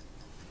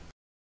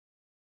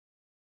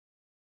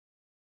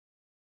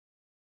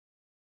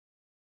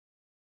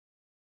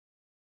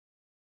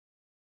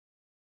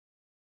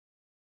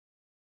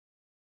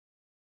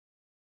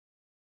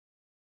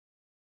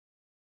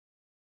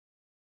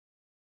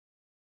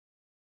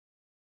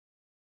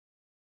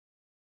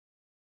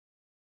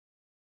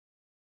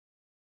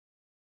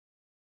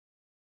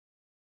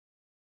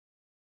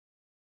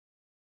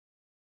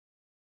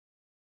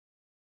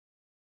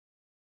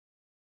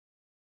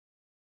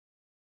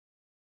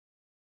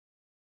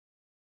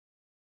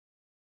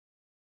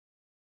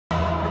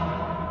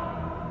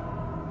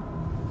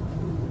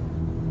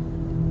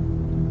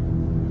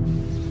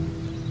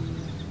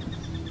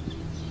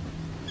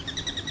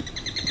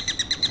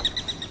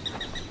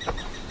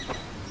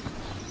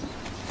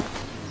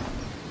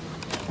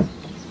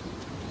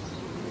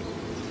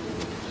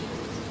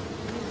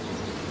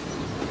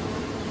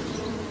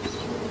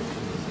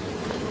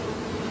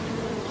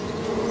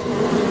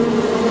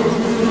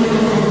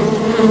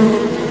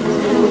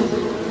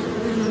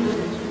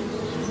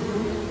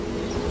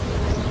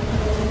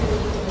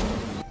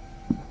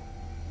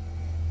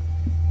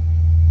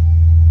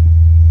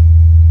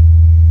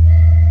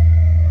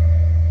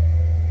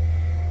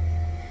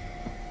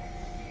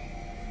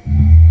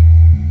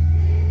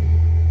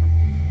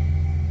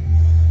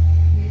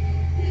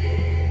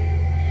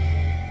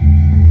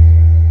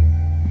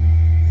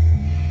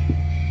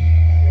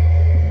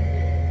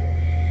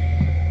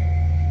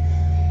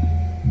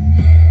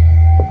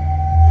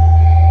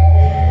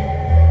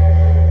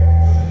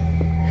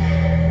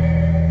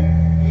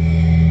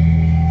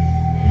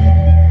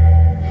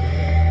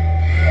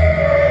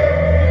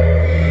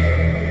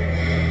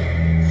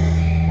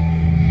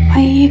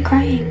 Why are you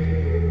crying?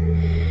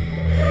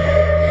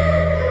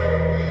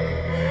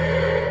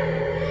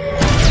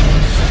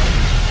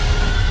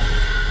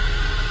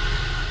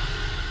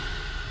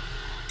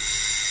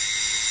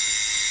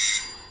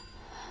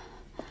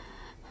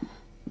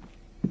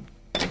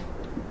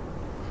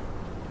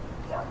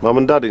 Mum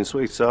and Dad in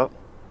sweetheart?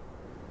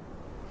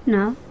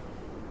 No.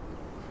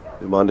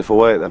 You mind if I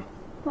wait then?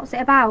 What's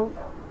it about?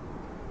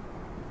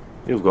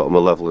 You've got a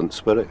malevolent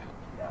spirit,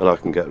 and I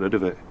can get rid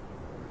of it.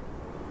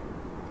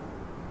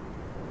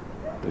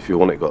 If you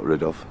want it got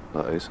rid of,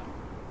 that is.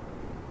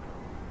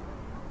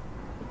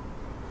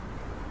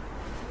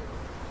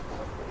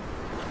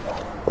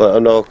 Let her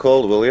know I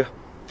called, will you?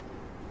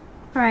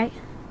 All right.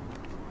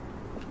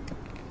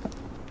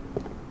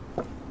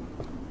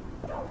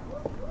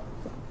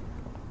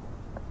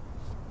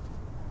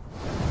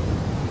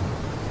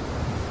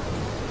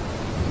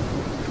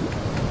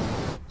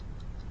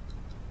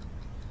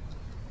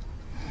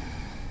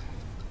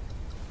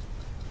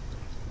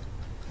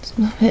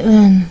 Stop it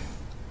then.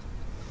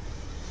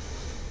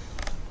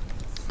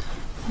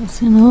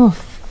 That's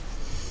enough.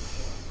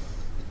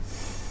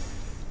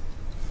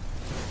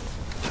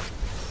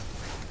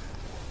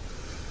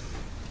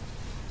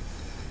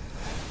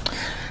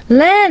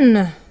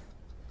 Len!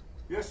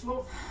 Yes,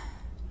 love?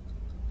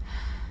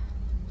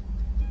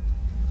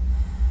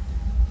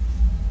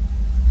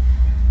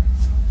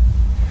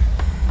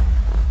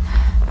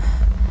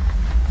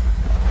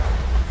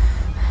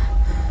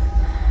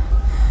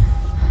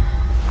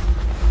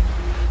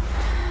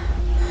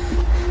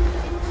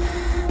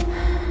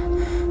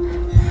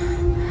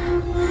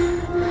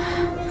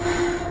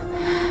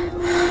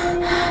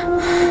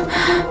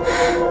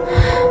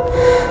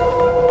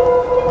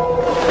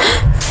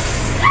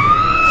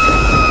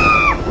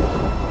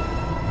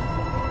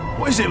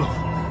 What is it, love?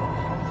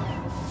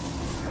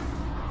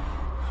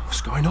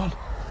 What's going on?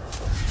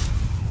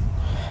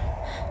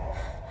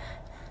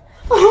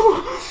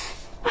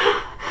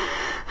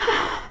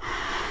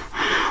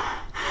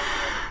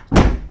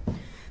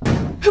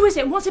 Who is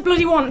it? What's it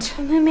bloody want?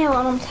 Leave me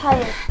alone, I'm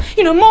tired.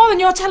 You know more than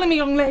you're telling me,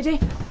 young lady.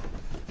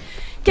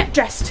 Get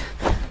dressed.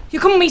 You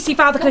come and meet see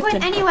Father Not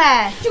Clifton. going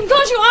anywhere. You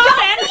can you are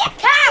then. You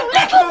cow,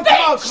 little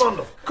bitch! Come on,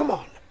 love. Come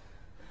on.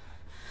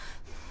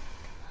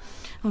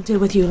 I'll deal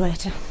with you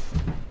later.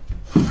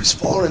 It's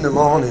 4 in the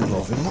morning,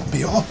 love. He might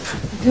be up.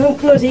 Don't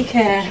bloody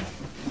care.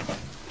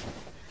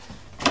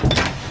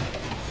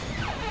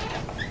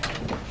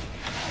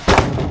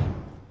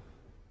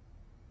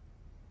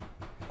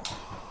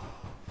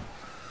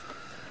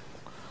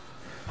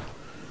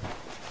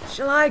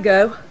 Shall I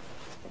go?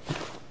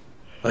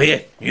 Oh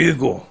yeah, you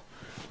go.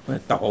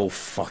 Let the whole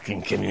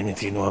fucking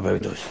community know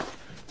about us.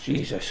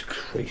 Jesus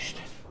Christ.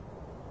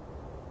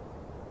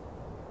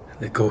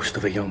 The ghost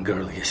of a young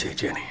girl, you say,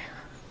 Jenny.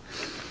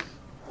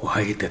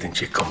 Why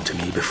didn't you come to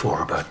me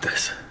before about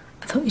this?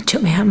 I thought you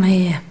took me out of my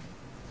ear.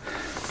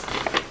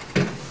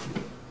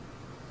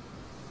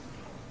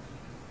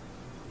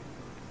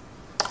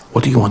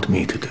 What do you want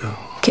me to do?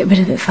 Get rid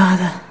of it,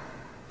 Father.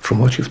 From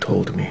what you've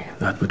told me,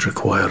 that would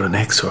require an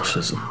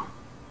exorcism.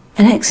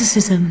 An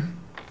exorcism?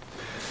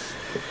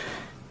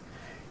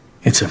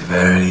 It's a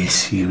very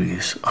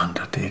serious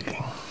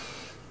undertaking.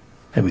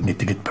 I would need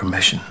to get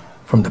permission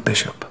from the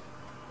bishop.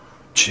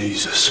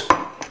 Jesus.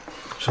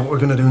 So what we're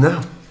going to do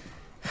now?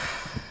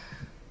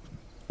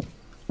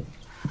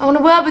 I want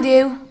to work with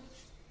you.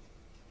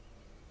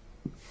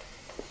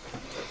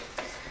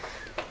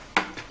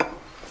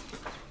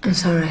 I'm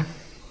sorry.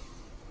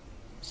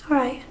 It's all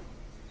right.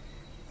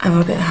 I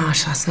was a bit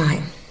harsh last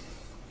night.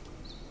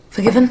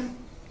 Forgiven?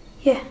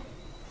 Yeah.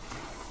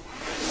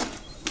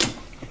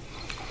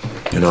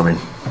 You know, I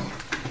mean,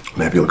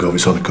 maybe it'll go of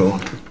its own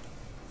accord.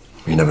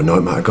 You never know,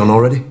 it might have gone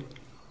already.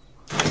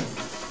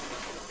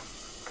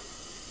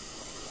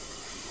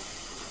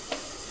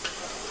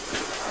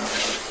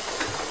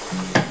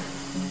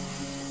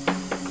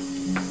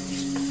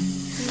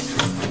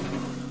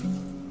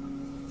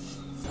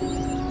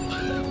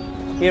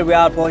 Here we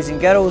are, boys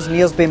and girls,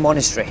 Neilsby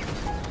Monastery.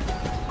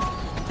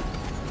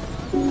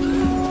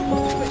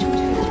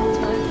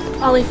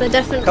 Only for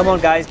different. Come on,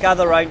 guys,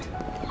 gather round.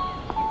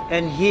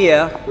 In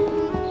here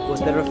was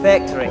the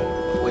refectory,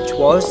 which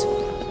was...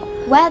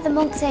 Where the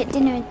monks ate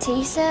dinner and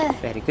tea, sir.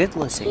 Very good,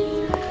 Lucy.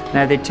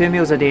 Now, they had 2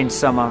 meals a day in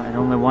summer and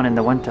only 1 in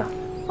the winter.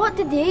 What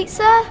did they eat,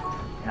 sir?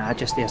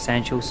 Just the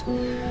essentials.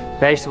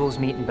 Vegetables,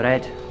 meat and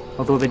bread.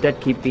 Although they did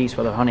keep bees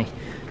for their honey.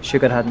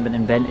 Sugar hadn't been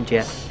invented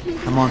yet.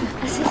 Come on.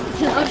 This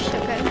is not sugar.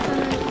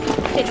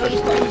 It's what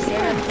you've got to say.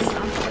 It's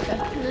not sugar.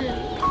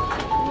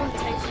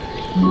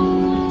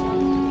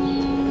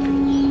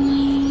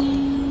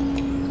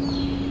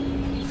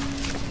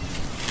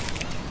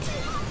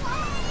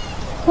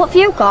 What have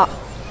you got?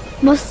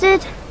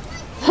 Mustard?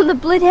 What the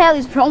bloody hell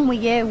is wrong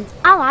with you?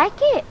 I like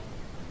it.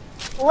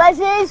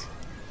 Leslie's?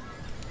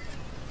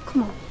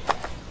 Come on.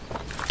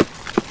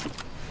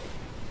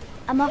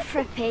 I'm off for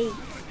a pee.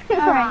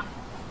 Alright.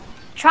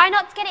 Try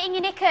not to get it in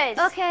your knickers.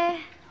 Okay.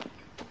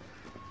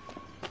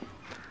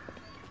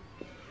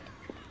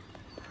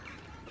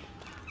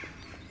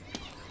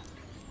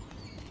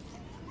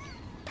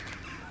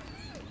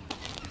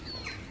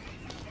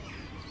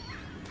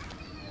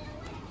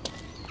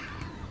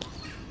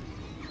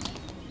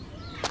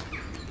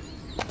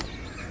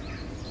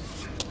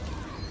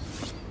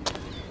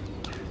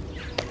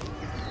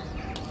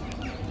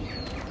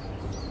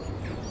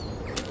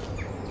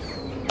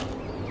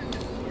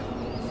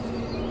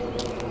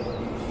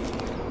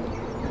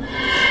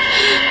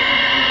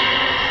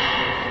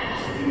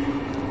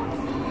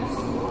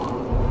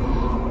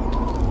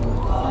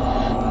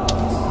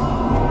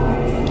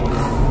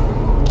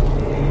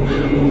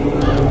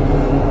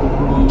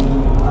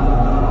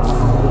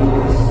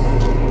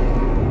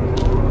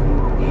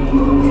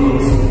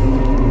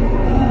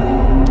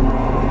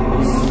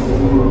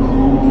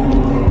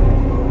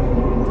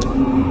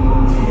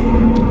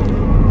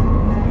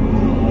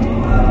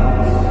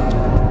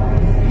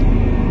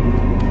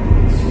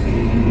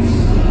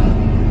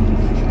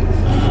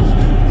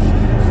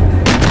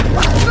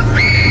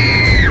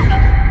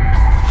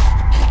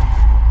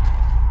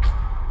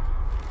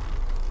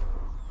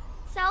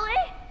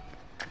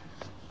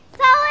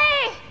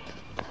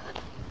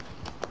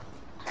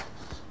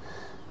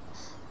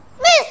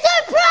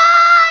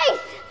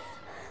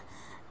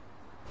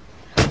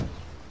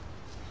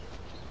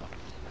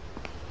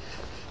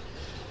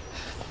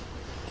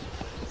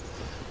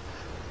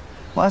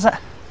 What is it?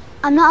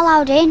 I'm not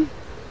allowed in.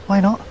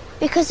 Why not?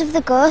 Because of the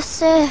ghost,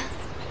 sir.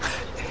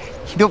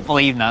 You don't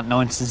believe in that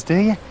nonsense, do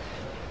you?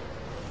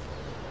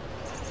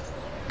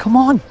 Come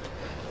on.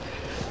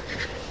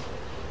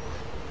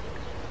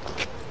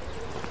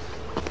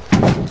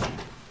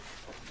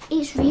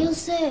 It's real,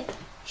 sir.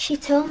 She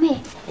told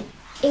me.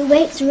 It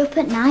wakes her up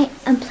at night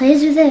and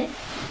plays with her.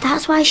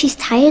 That's why she's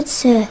tired,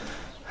 sir.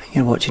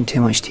 You're watching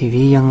too much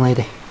TV, young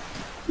lady.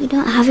 We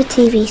don't have a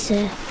TV,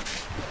 sir.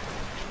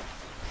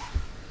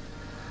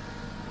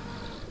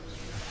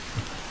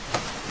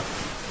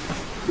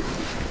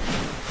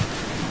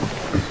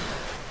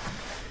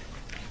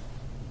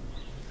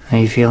 How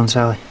you feeling,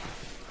 Sally?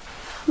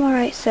 I'm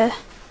alright, sir.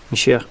 You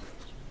sure?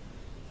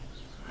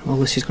 Well,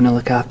 Lucy's going to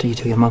look after you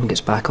till your mum gets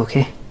back,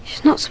 okay?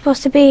 She's not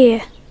supposed to be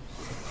here.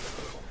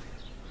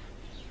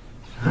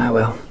 Ah,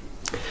 well.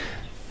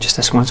 Just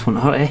this once won't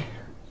hurt, eh?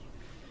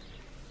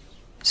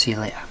 See you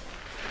later.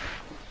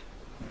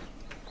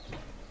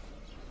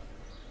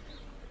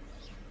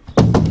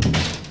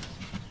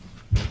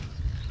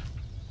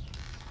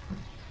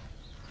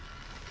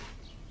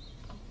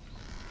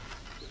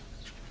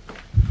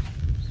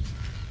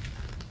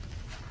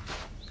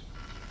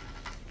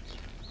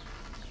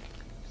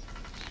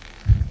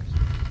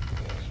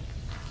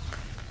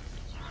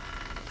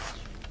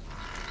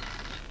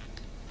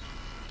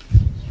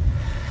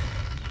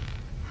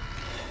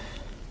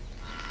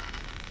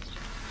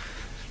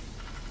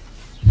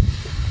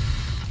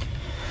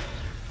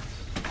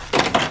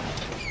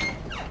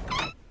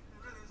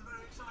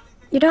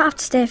 You don't have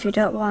to stay if you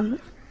don't want.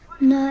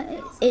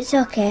 No, it's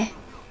okay.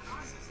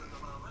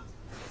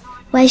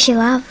 Where's your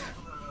love?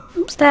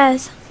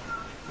 Upstairs.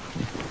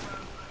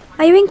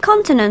 Are you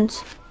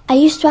incontinent? I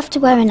used to have to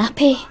wear a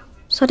nappy.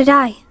 So did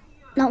I.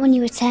 Not when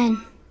you were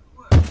 10.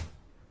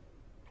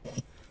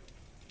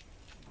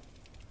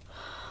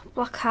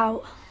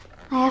 Blackout.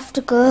 I have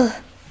to go.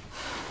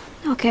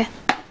 Okay.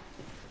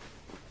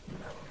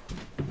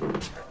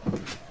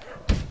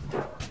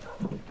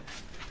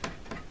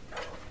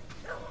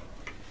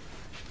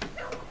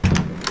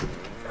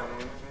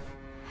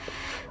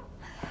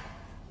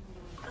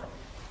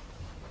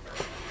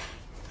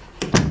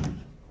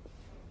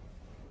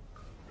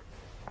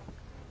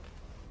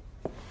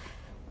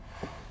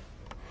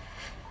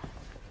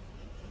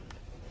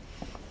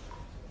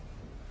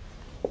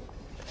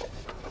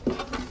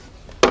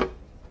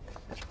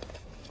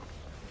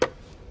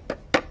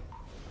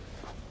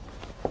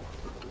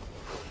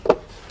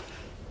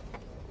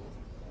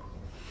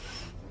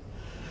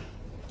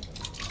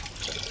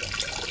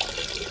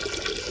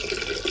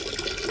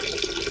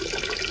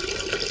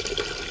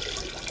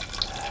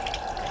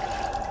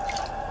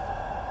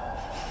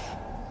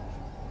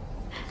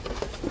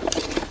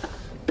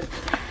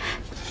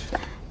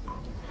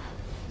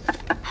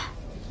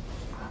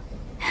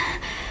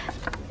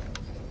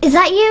 Is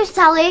that you,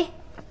 Sally?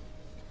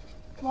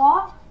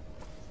 What?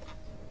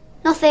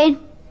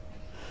 Nothing.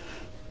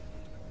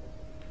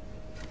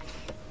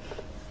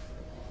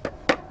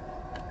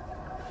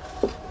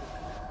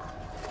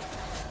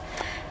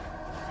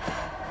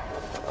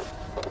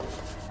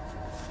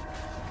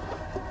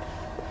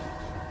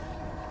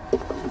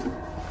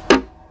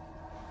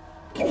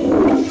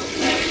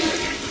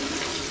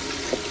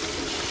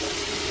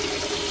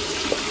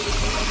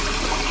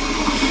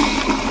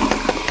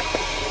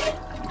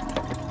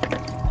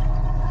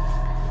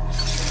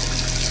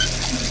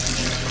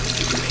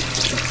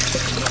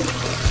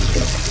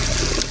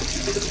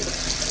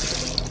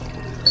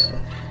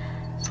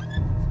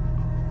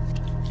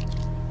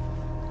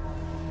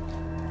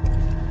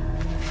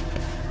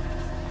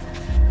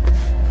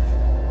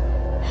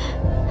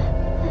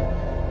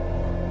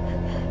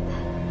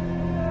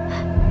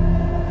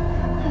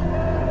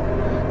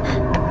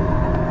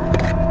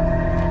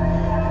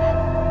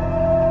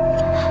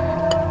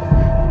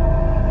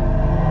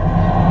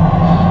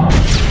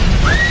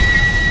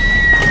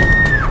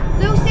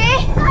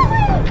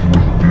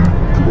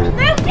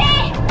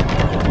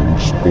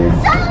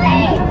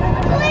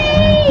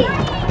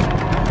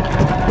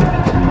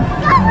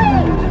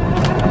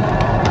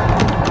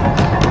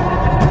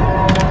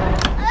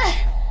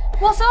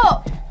 What's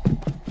up?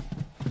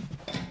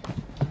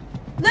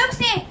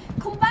 Lucy,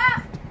 come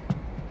back!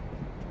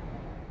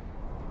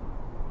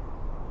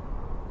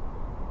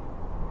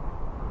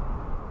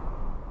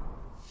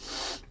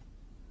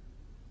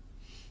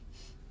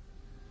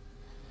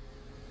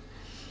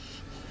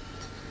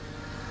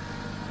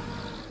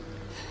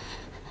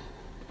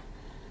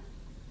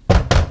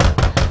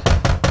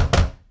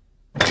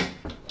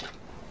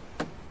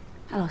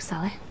 Hello,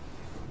 Sally.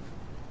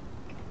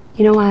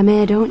 You know why I'm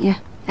here, don't you?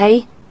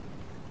 Eh?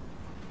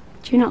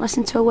 Do you not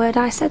listen to a word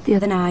I said the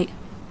other night?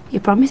 You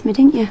promised me,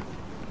 didn't you?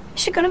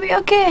 Is she gonna be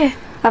okay?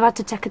 I've had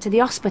to take her to the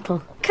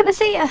hospital. Can I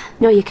see her?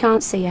 No, you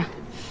can't see her.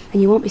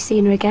 And you won't be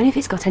seeing her again if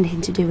it's got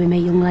anything to do with me,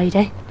 young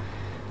lady.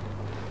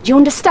 Do you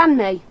understand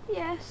me?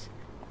 Yes.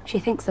 She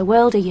thinks the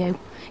world of you.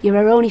 You're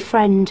her only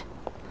friend.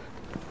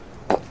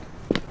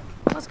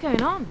 What's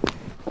going on?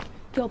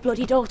 Your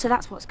bloody daughter,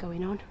 that's what's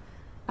going on.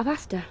 I've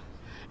asked her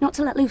not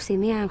to let Lucy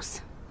in the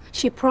house.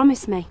 She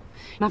promised me.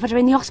 I've had her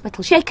in the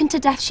hospital, shaken to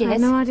death she I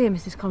is. had no idea,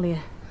 Mrs.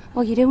 Collier.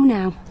 Well, you do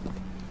now.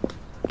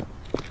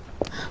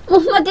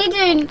 Mum, I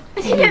didn't.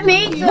 I didn't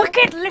mean to.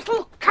 Wicked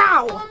little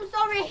cow! Oh, I'm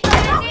sorry.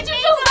 How did you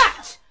do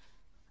that?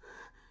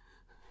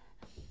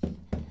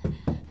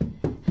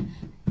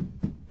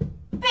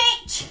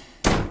 Bitch!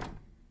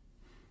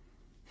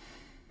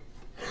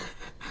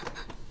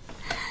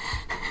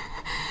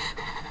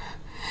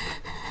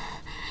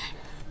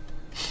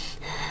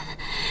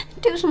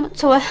 Do something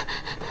to her.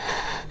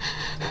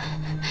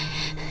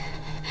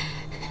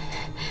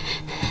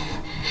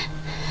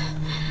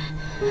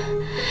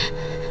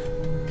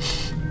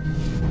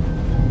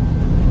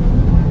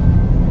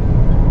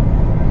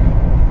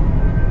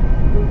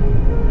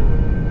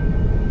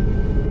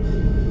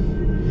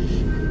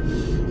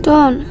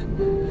 Don't.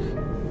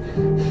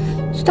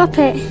 Stop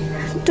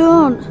it.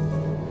 Don't.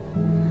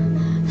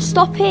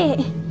 Stop it.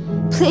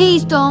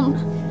 Please don't.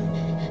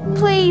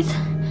 Please.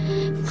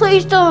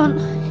 Please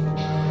don't.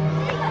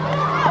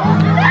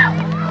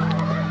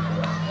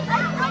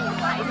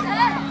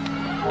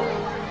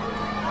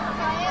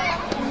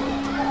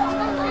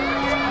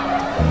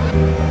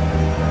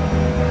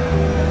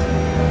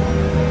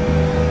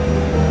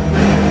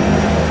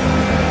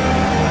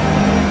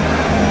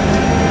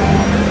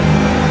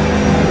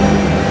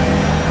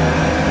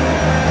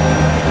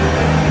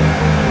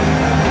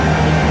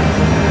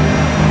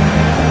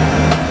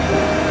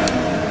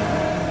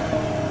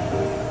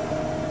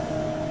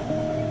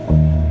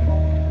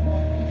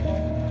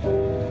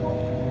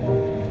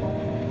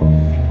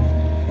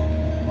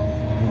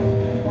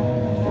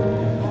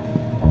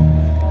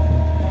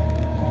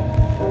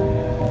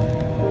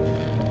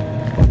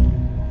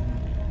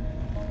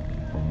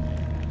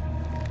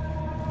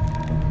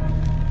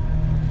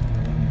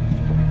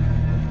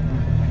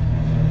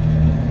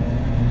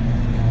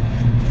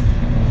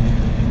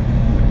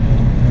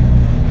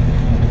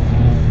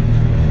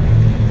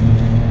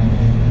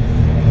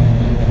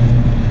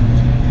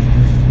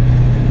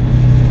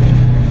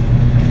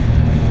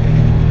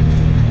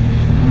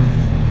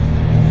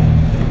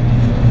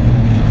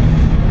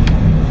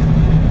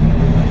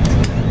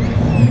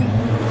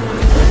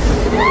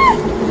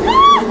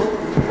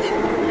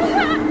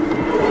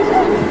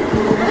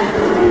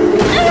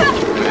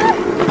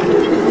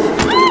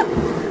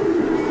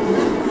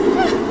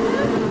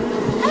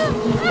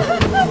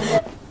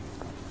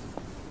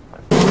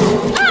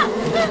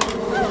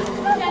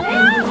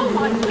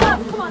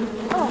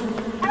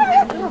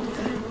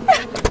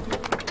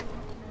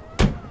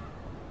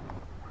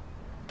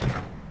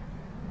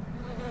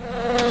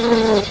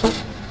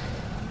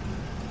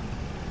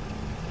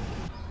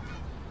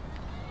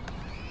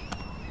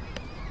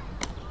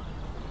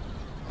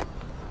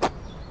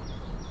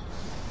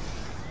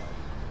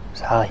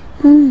 Sally.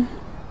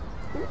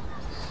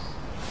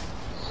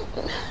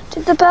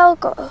 Did the bell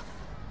go?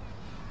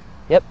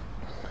 Yep.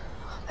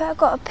 I bet I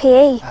got a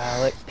pee.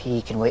 Look,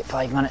 pee can wait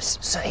 5 minutes.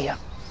 Sit here.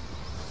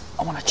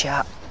 I want to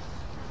chat.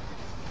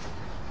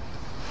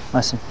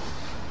 Listen,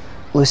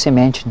 Lucy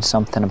mentioned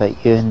something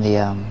about you and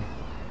the,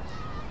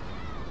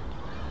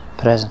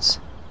 presents.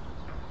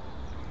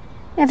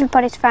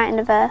 Everybody's frightened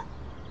of her.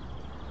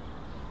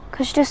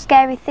 'Cause she does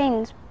scary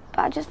things,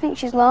 but I just think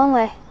she's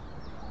lonely.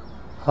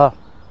 Her?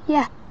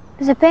 Yeah,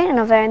 there's a painting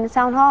of her in the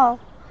town hall.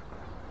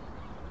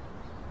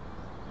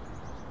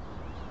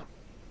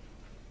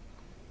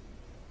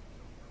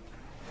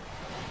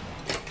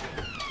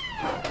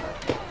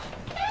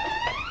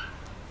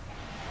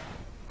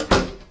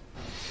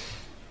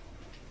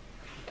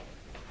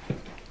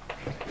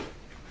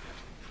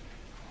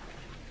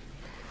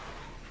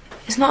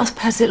 It's not as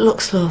bad as it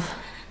looks, love.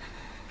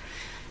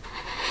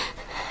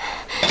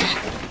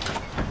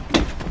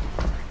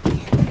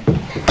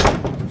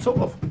 What's up,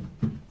 love?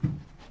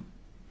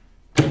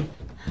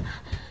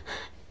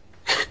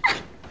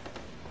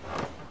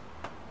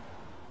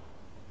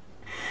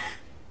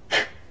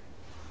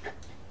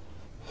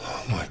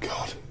 Oh my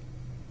God.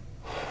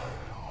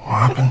 What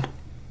happened?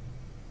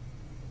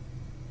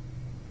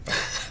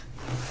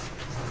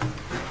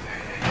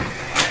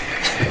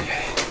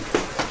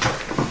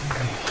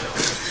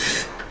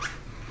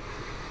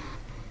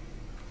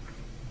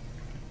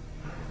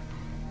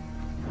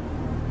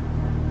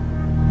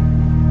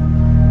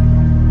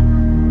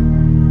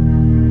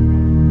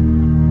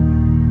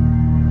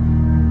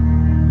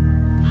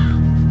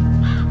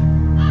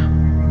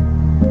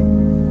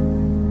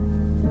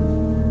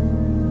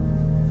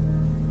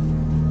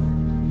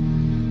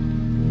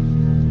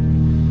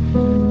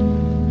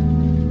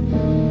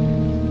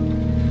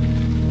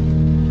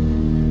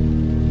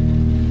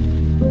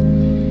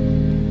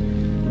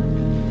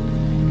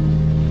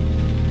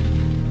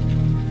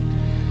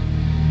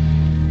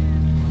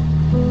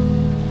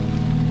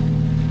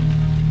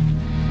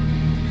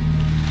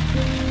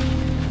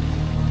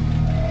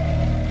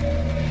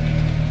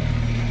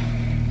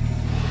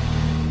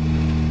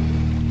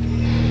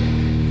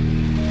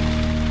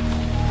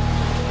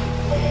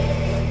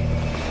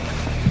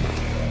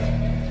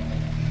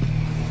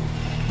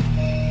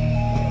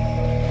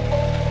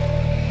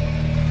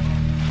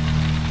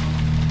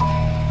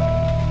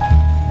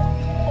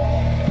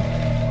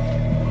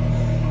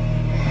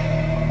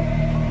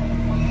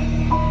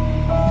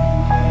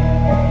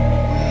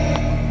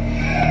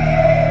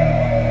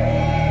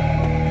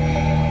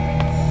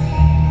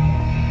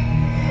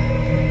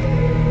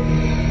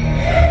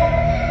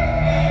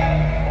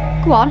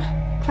 Go on,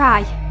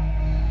 cry.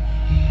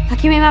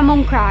 Like you made my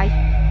mum cry.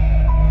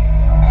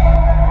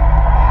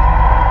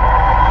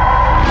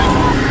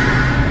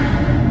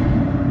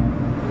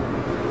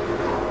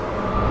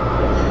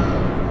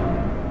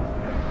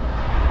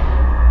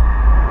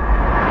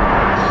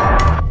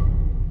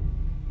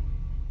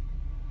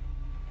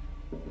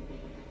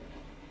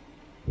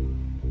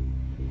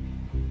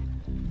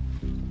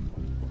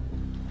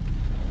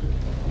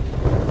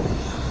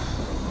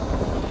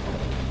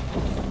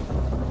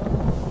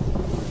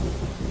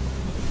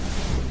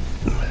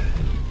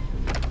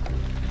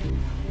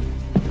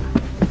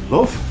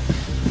 Love?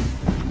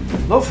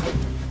 Love?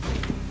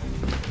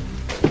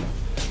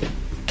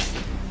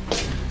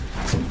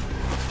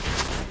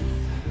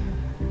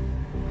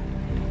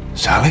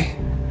 Sally?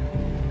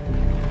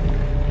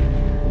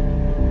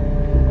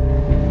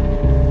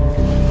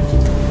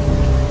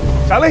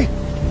 Sally?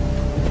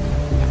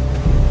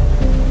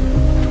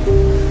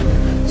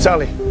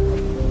 Sally?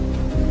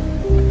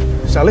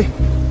 Sally?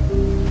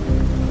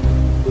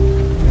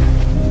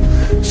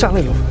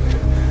 Sally,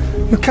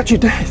 love. You'll catch your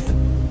death.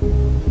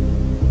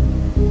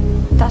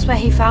 That's where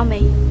he found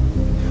me.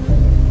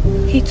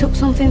 He took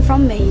something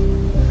from me.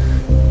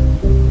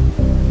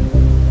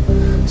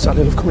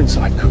 Sally, love, come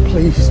inside now,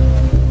 please.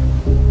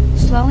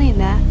 It's lonely in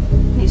there,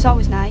 and it's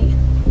always night.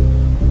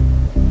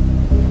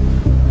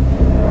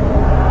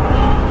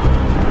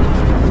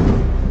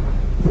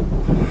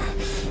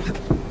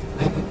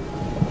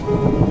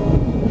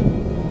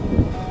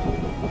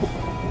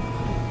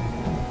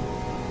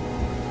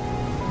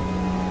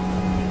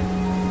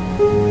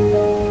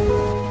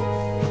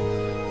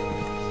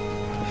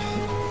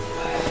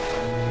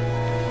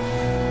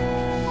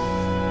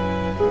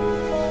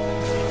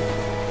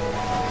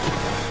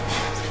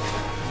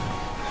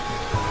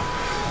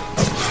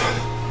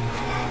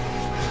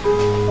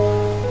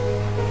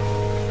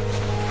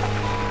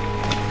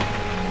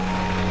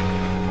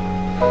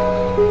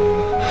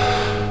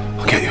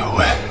 I'll get you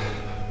away.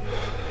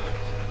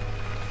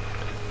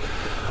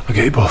 I'll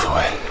get you both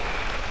away.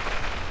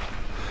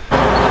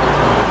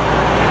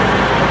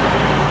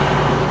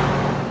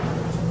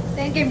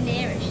 Don't go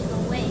near her, she's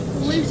all weak.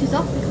 Lucy's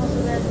off because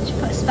of her. She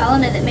put a spell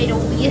on her that made her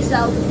wee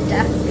herself to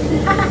death.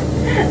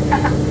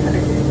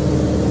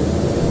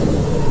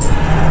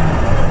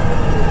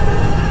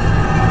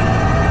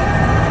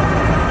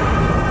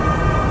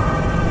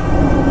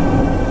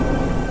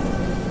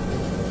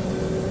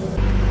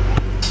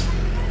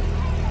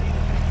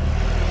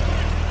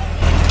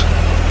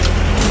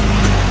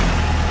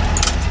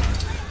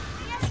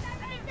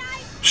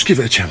 Just give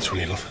it a chance, will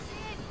you, love?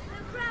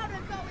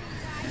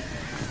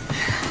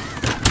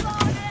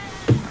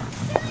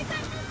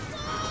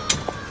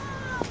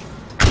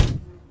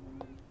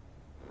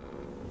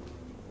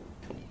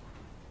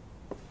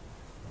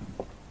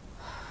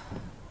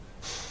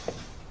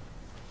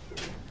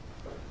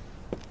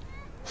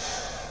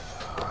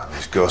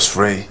 This goes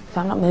free. If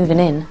I'm not moving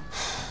in.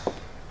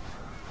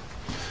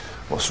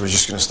 What, so we're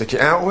just going to stick it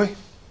out, are we?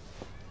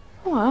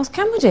 What else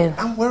can we do?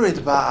 I'm worried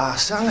about our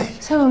Sally.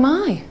 So am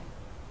I.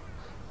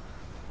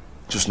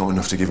 Just not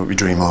enough to give up your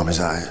dream home, is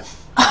that it?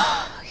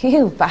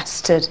 You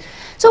bastard.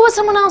 It's always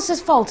someone else's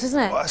fault, isn't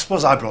it? Well, I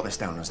suppose I brought this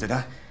down on us, did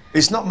I?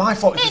 It's not my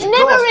fault. It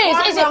never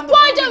is it?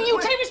 Why don't you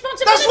take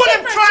responsibility? That's what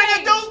I'm trying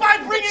to do by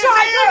bringing it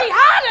Try here! bloody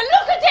hard and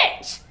look at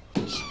it!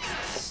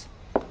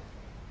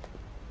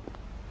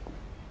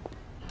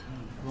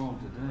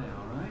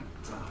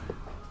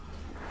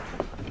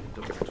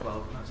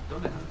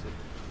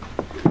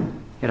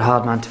 You're a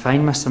hard man to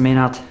find, Mr.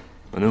 Maynard.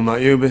 And who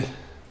might you be?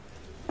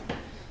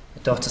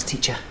 Your daughter's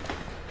teacher.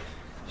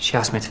 She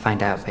asked me to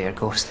find out about your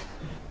ghost.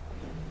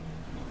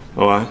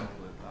 Oh, aye?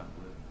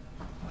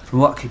 From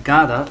what I could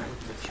gather,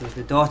 she was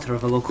the daughter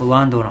of a local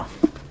landowner.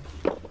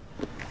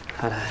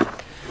 Her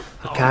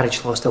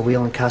carriage lost a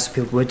wheel in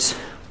Castlefield Woods.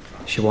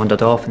 She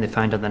wandered off and they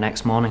found her the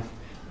next morning,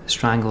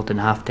 strangled and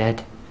half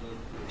dead.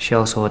 She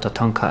also had her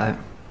tongue cut out.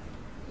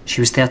 She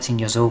was 13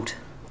 years old,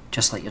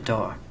 just like your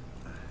daughter.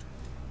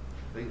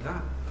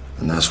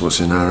 And that's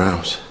what's in our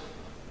house?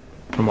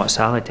 From what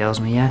Sally tells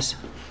me, yes.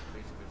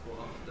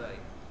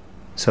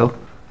 So?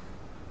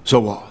 So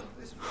what?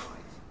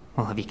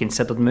 Well, have you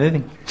considered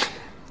moving?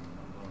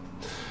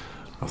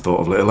 I've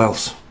thought of little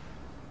else.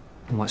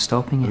 And what's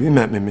stopping you? Have you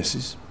met me,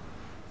 missus?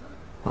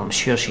 Well, I'm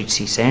sure she'd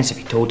see sense if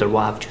you told her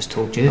what I've just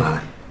told you.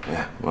 Aye.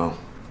 Yeah, well,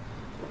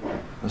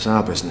 that's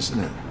our business,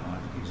 isn't it?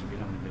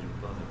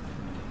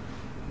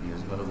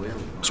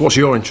 So what's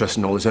your interest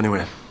in all this,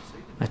 anyway?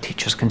 A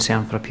teacher's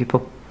concern for her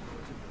people.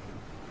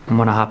 And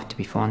one I happen to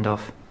be fond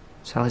of.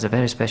 Sally's a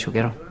very special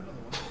girl.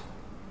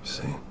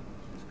 See?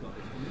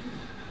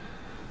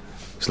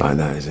 It's like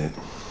that, is it?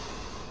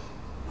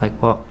 Like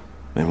what?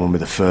 It won't be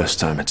the first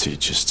time a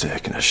teacher's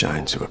taken a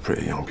shine to a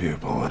pretty young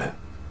pupil, would it?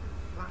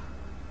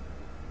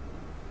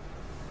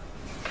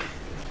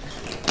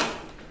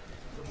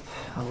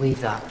 I'll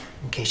leave that,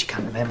 in case you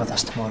can't remember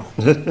this tomorrow.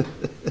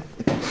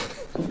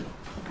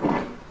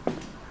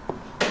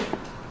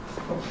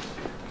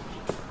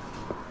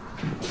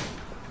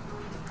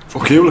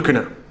 Fuck are you looking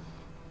at?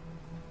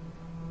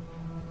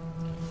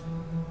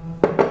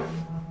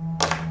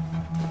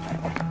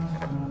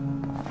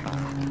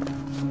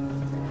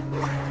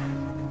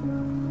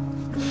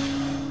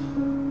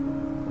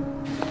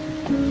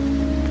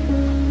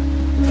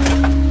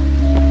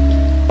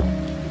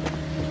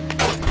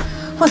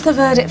 What's the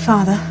verdict,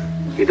 Father?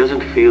 He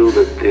doesn't feel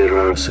that there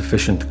are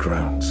sufficient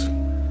grounds.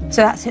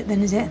 So that's it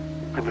then, is it?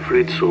 I'm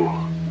afraid so.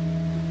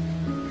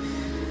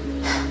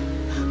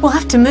 We'll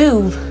have to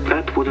move.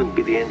 That wouldn't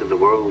be the end of the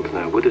world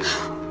now, would it?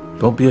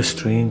 Don't be a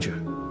stranger.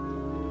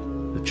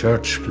 The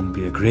church can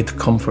be a great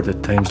comfort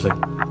at times like...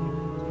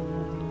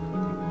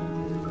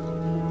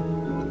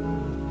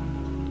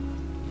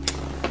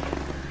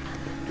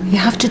 You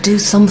have to do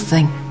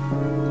something.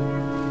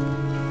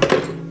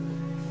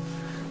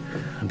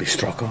 And be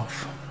struck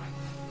off.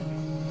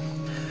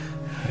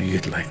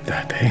 You'd like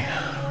that, eh?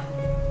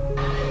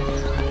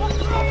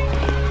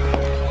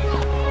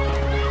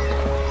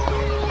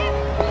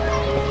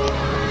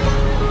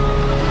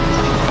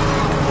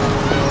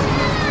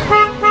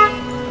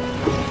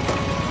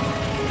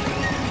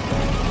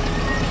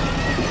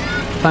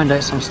 Found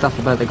out some stuff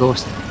about the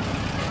ghost.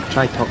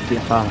 Try talk to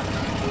your father.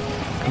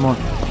 Come on,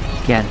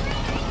 again.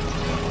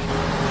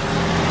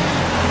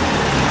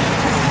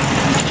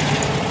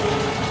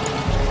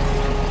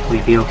 Will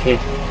you be okay?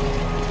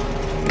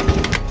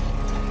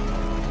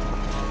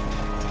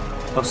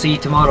 I'll see you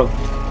tomorrow.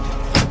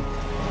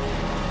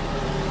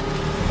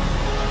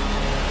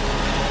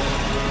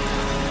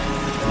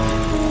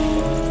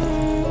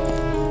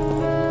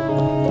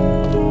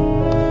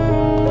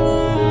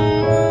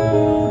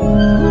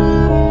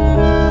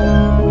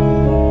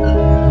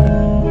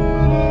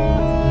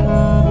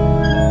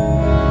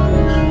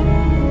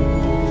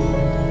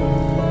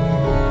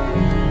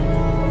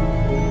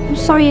 I'm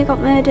sorry you got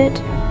murdered,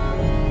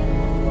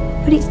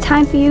 but it's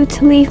time for you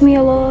to leave me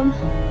alone.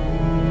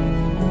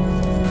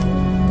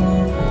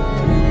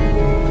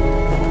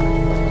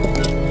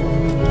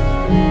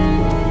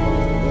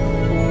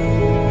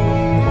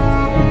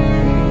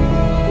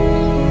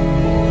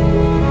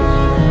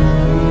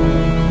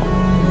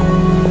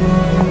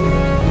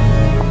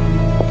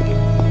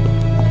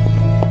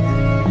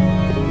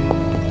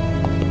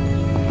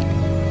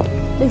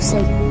 Lucy,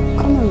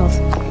 come on,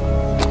 love.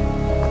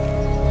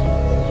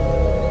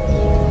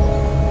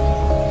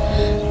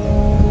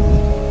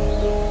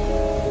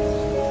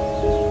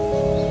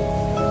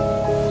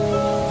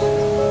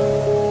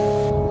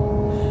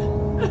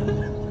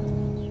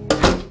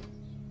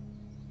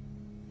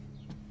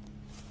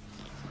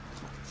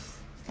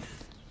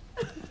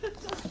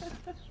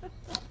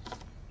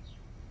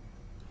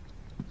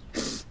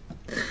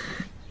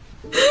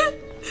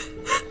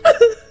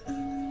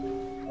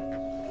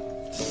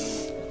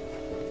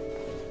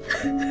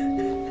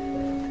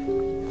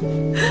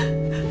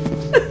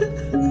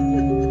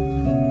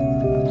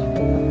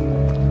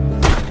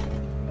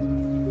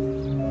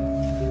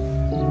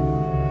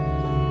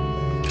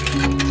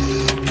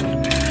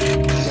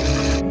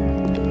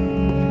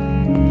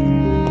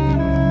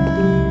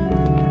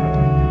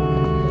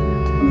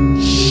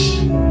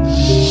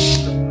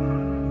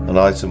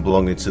 item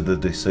belonging to the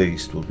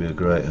deceased will be a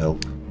great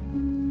help.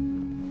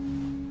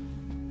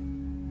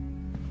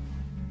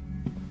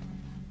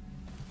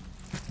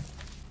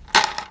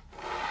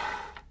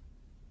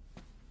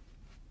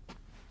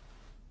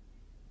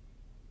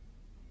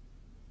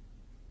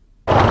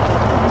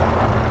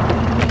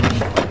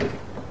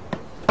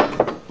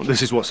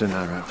 This is what's in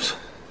our house.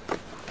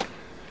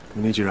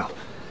 We need your help.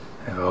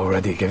 I've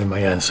already given my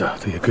answer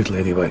to your good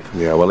lady wife.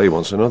 Yeah, well, he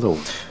wants another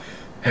one.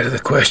 Out of the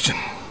question.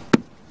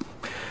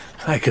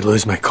 I could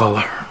lose my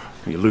collar.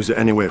 You lose it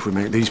anyway if we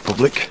make these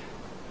public.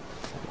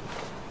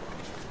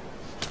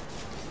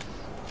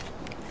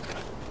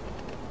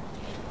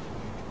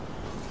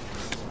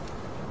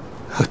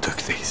 Who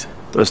took these?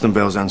 Thurston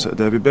Bell's answer to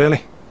Derby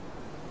Bailey.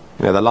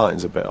 Yeah, the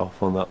lighting's a bit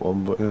off on that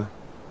one, but yeah,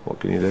 what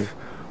can you do?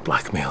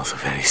 Blackmail's a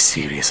very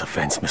serious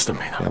offence, Mr.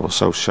 Maynard. Yeah, well,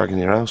 so's shagging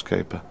your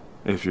housekeeper.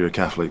 If you're a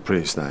Catholic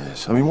priest, that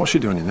is. I mean, what's she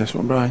doing in this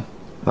one, Brian?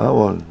 That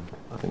one?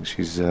 I think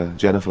she's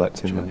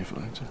genuflecting.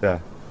 Genuflecting? Yeah.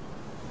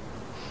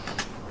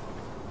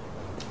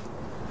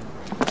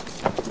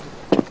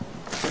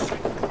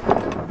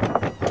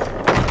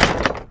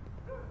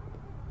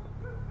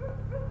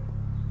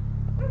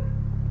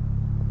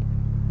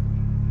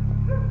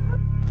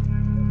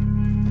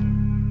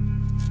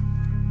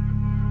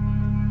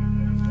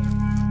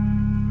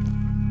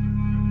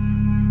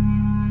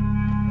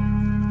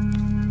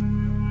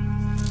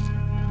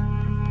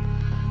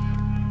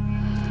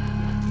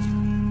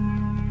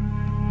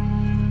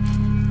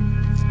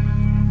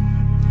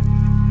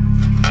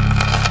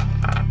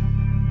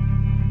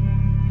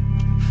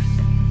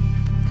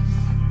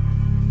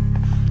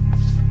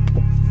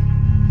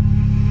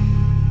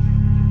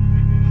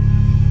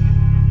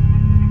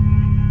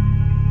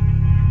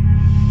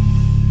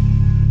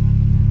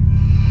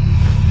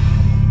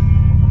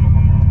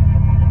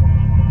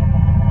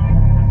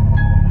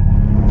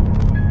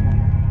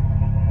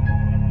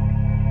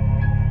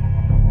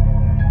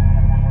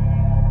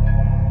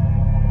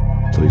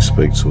 Please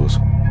speak to us.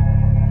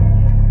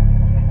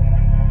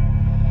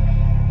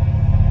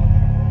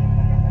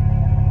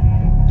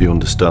 Do you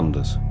understand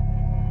us?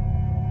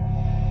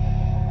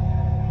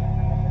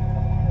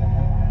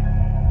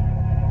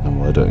 Then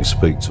why don't you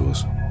speak to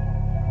us?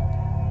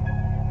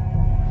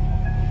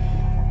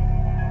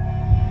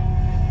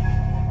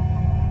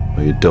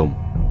 Are you dumb?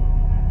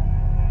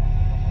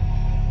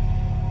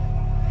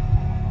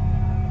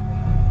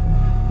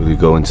 Will you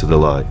go into the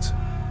light?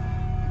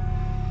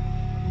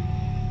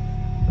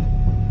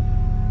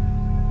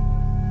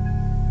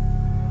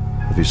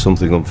 Have you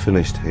something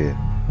unfinished here?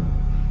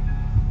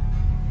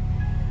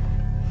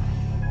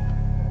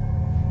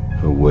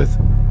 Who with?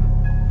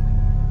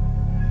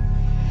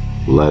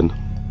 Len?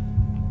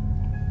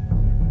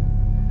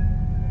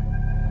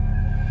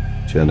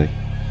 Jenny?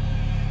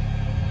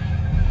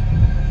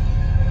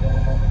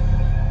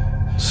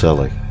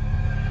 Sally?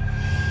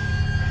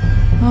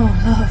 Oh,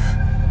 love.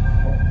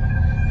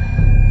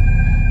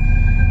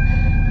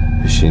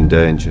 Is she in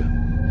danger?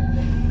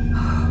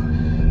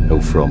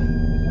 Who from?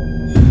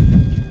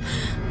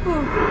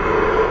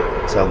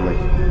 Tell me.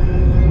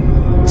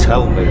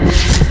 Tell me.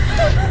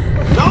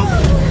 No!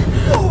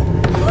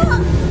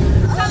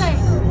 Sally!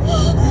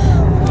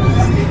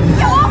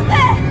 You're up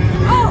there!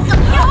 Oh,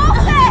 you're up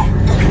there!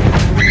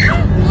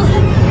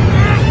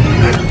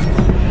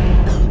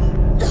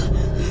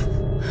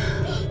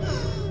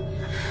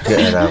 Get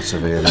her out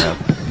of here now.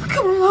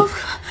 Come on, love.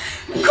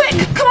 Quick,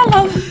 come on,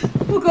 love.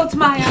 We'll go to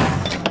my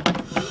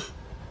house.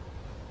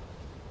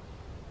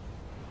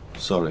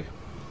 Sorry.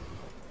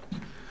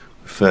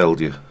 We failed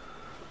you.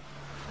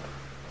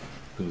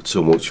 They were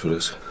too much for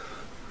us.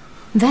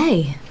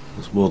 They?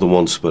 There's more than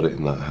one spirit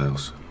in that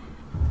house.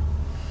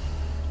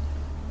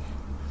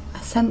 I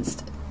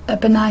sensed a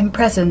benign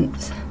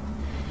presence.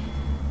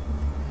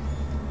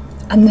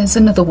 And there's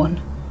another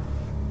one.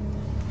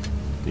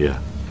 Yeah.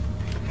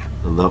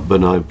 And that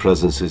benign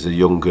presence is a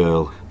young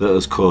girl that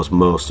has caused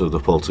most of the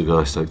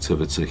poltergeist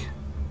activity.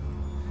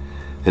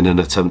 In an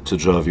attempt to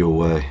drive you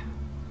away.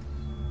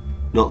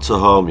 Not to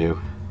harm you,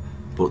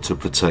 but to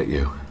protect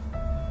you.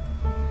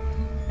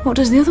 What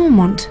does the other one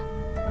want?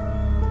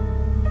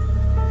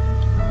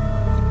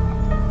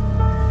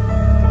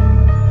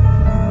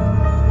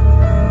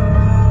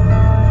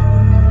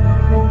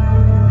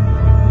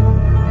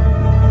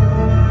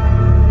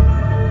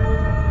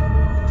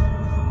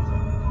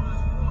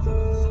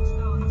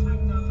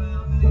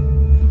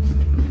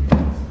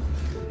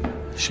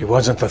 She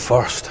wasn't the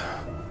first.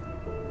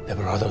 There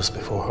were others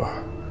before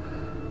her.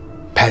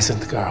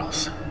 Peasant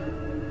girls.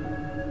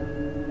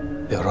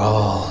 They were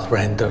all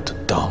rendered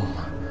dumb,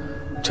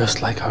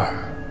 just like her.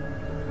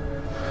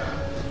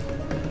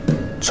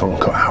 Tongue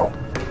cut out.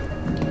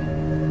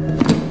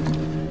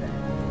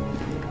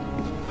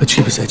 But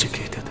she was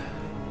educated.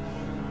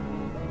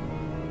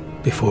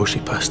 Before she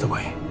passed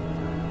away,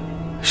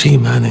 she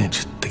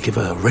managed to give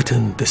a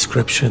written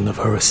description of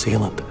her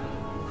assailant.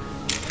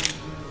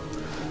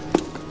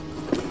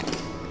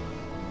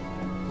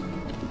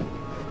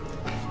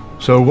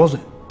 So was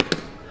it?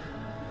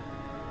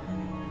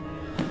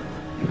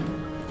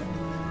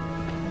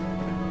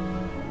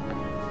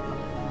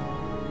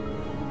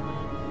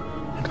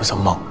 It was a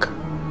monk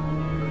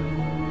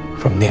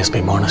from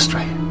Naseby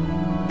Monastery,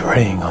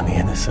 preying on the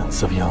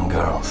innocence of young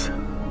girls.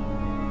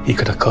 He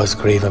could have caused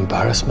grave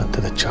embarrassment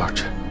to the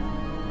church.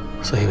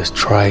 So he was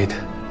tried,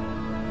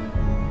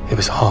 he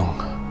was hung,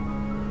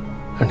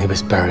 and he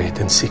was buried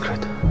in secret.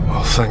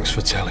 Well, thanks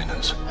for telling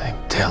us. I'm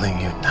telling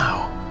you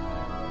now.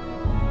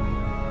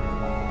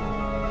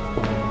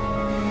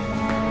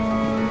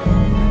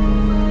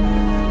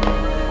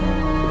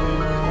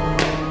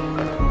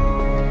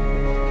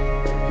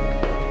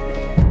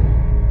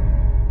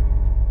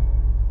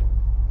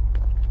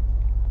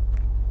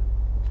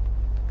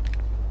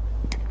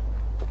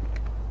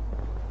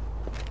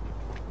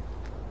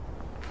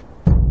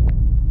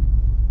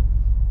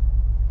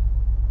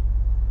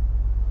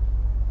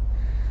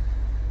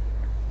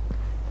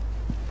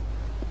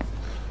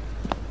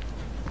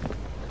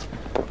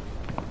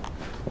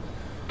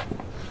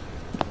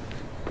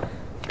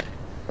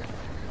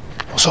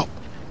 What's up?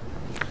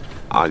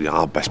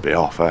 I'd best be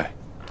off, eh?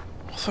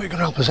 I thought you were going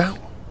to help us out.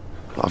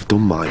 I've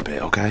done my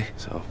bit, okay?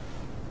 So.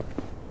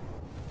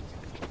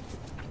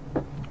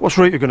 What's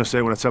Rita going to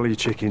say when I tell her you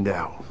chickened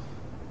out?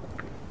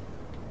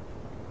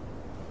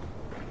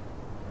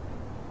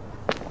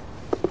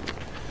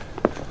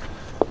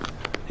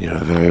 You're a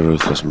very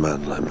ruthless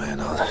man, like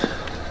Maynard.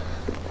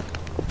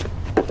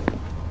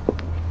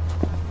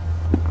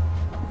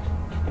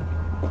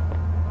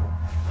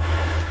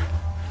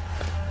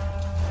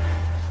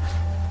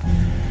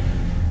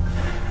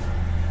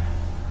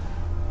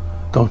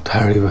 Don't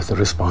tarry with the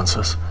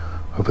responses,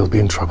 or we'll be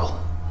in trouble.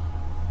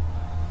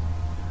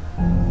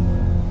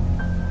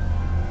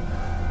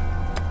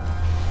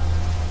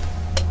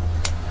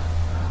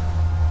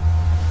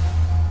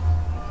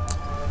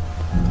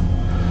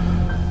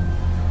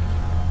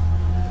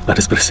 Let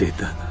us proceed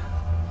then.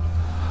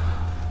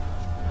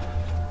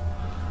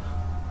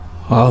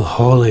 All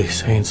holy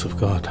saints of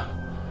God,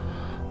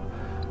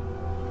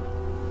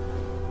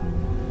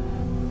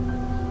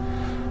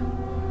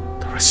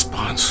 the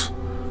response.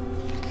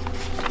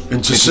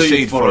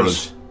 Intercede for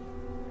us.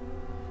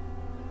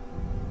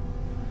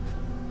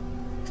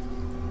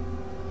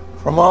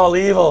 From all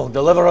evil,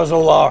 deliver us,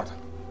 O Lord.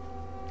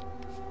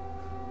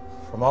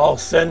 From all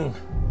sin,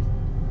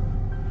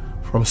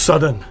 from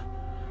sudden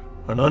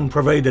and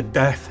unprovided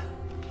death.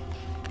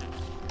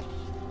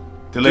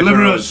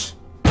 Deliver us.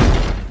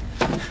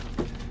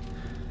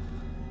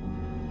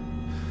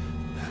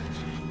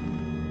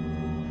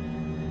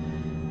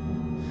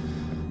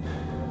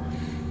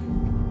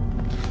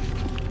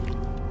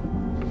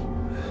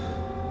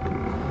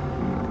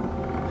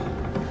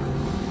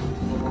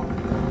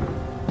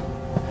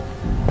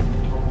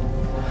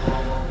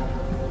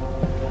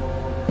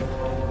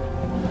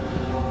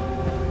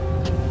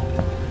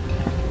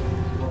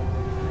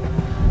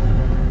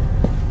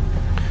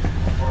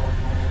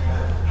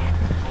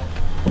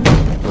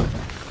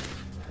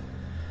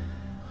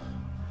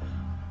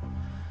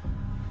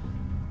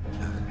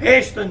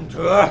 Hasten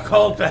to our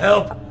call to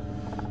help.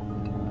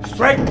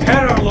 Strike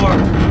terror, Lord,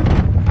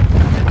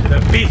 to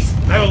the beast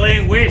now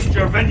laying waste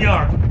your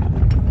vineyard.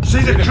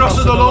 See the cross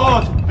of the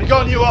Lord.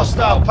 Begone, you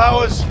hostile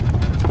powers.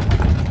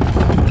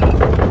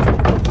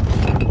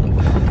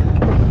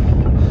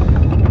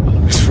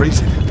 It's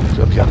freezing.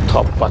 Drop your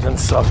top button,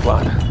 soft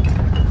lad.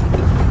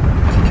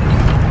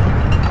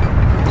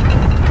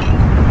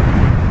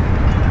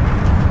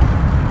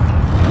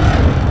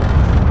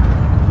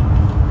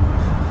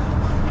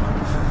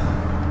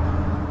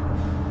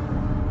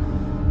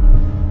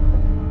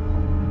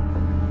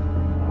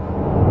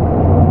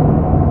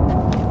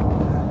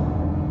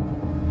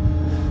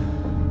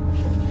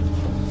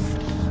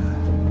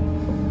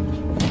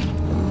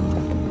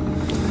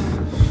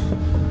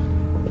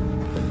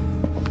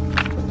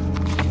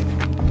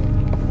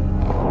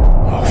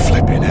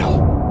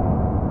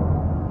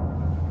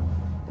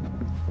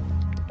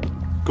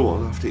 Go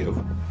on, after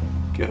you.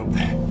 Get up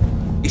there.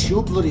 It's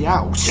your bloody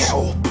house. Get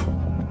up!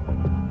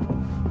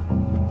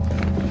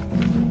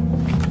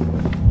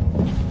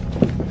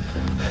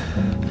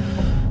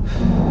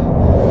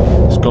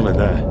 It's gone in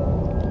there.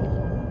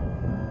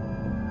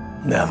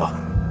 Never.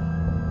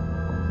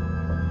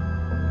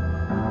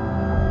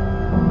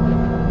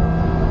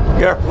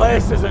 Your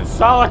place is in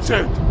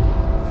solitude.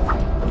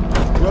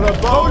 Your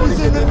abode is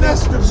in the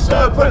nest of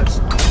serpents.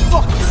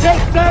 Fuck!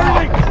 Get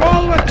down and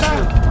crawl with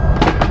them!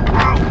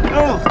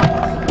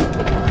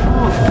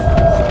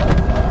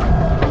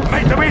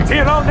 Make the wait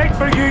here all night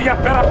for you, you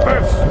pair of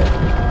boofs!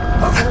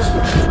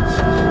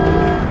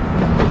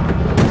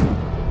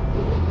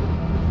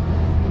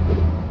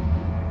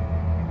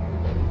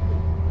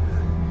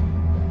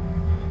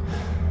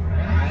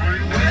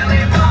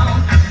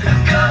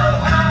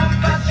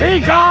 Be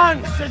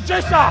gone,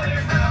 seducer!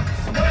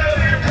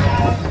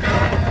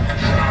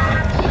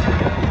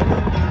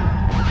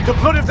 The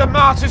blood of the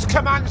martyrs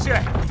commands you.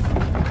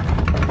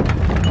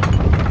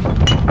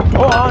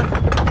 Go on!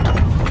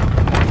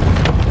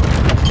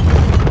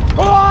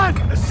 Go on!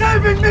 The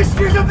saving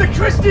mysteries of the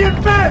Christian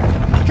faith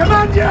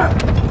command you!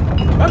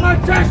 The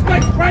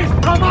majestic Christ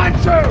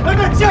commands you! The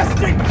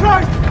majestic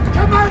Christ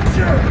commands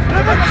you!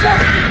 The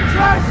majestic Christ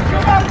Christ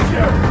commands you!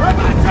 A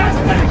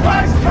majestic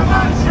Christ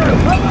commands you!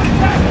 A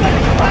majestic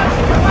Christ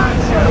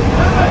commands you!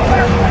 A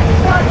majestic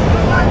Christ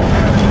commands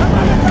you! A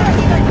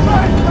majestic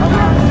Christ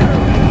commands you!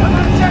 A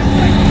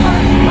majestic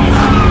Christ commands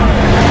you!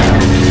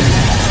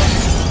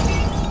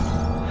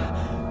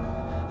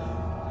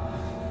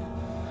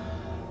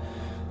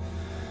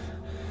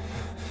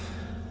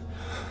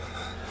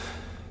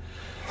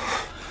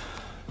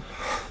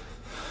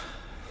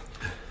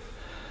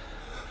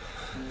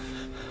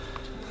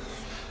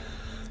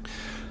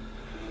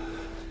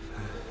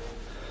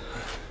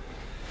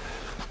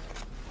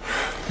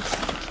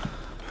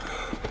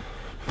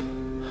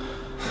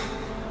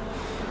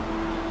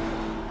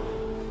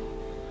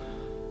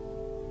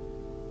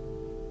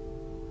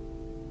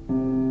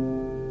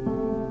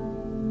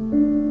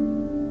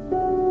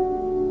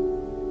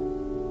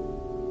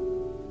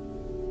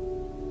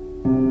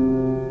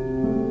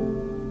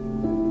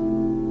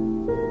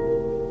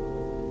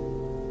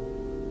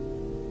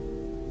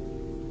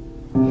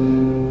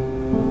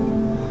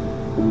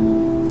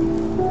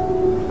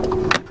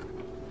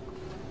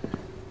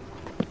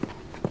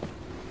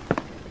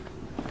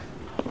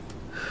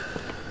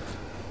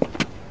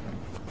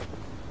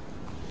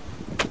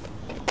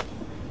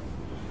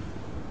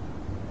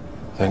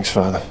 Thanks,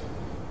 Father.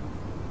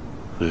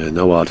 Yeah,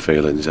 no hard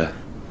feelings, eh?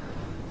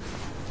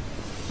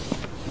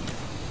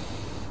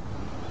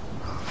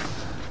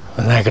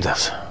 The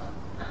negatives.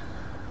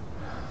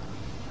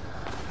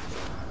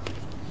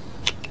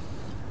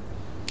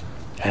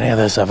 Any of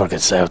this ever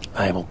gets out,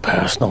 I will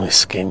personally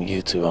skin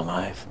you two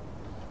alive.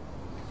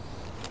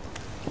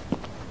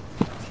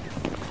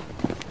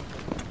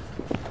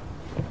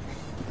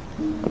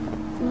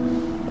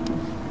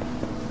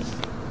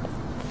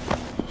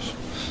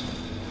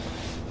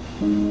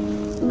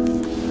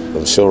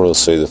 I'm sure I'll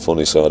see the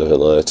funny side of it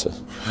later.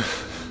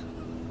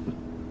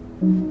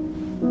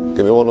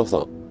 Give me one of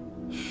that.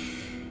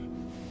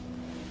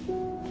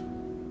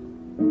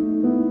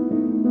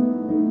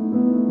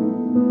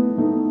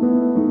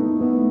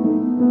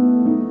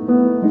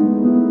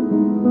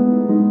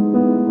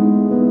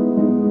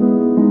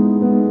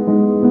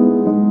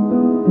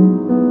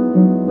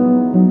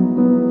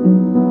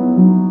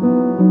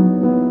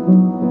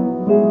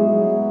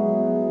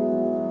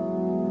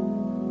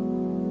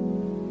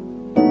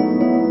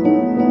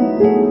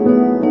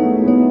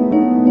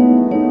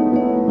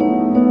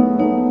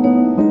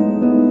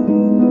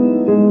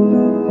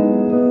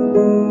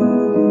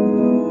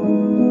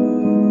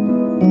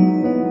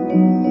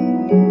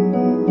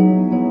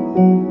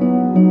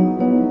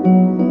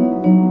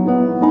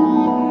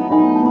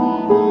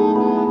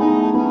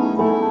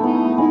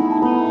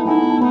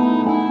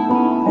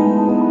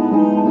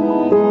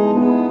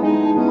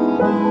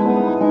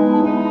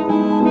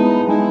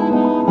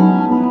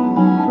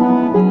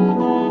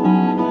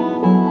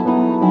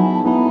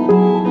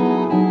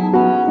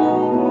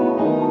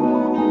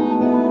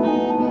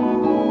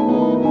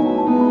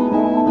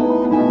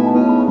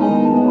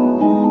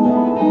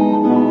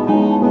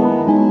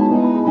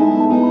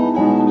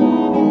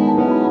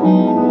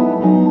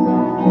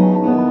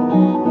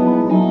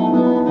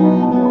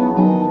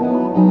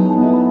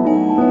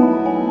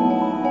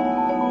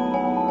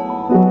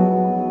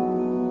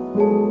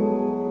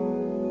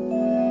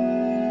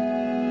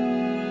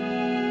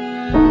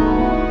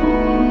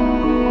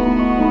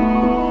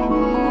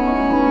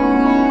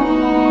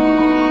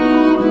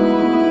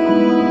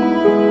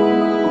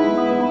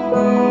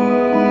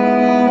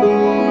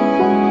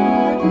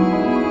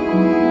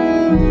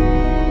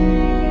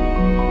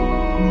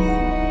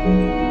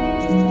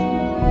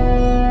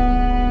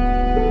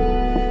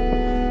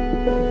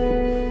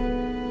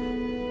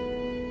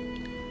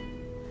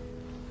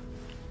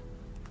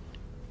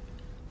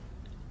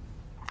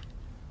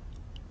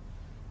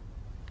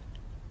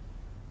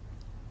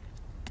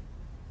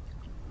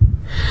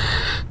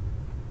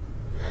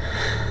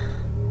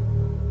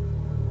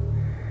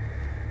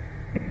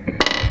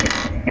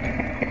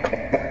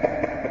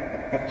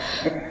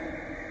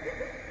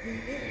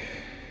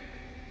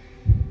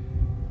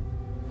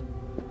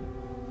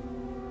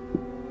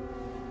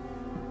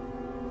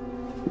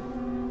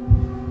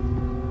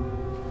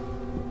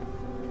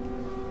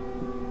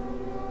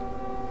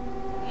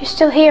 You're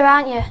still here,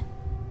 aren't you?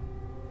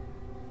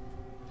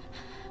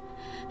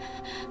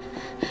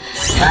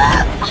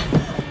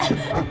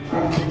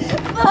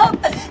 Mom!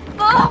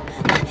 Mom!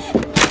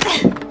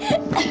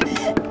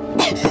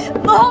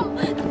 Mom!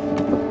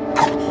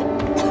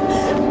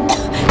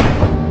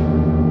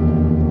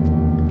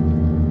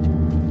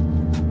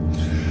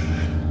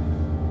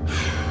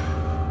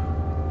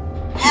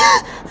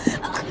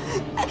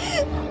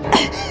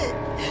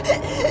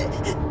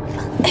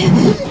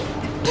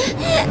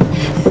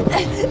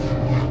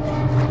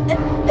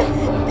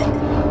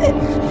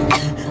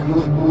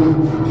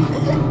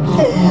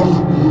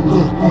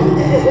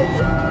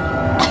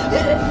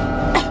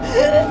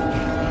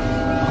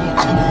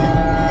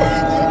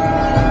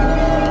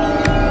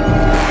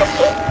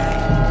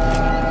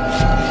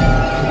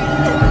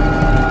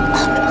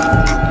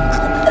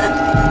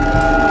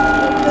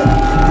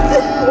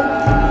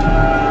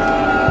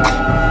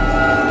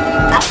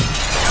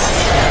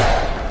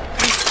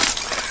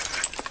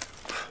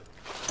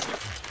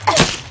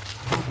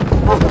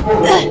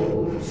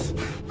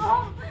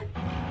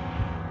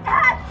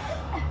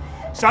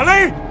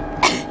 Sally!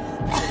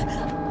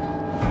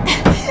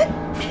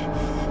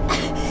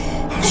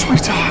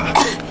 Sweetheart.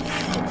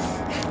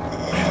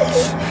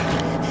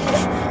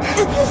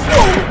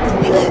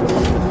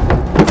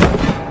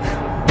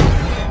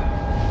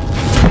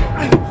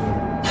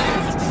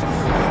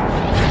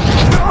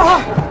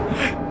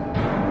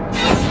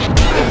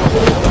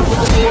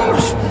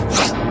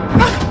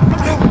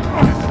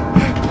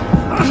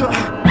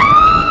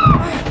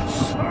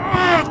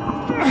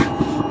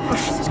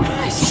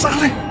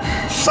 Sally!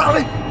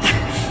 Sally!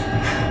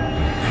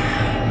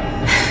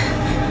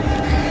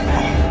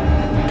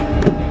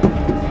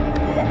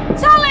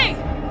 Sally!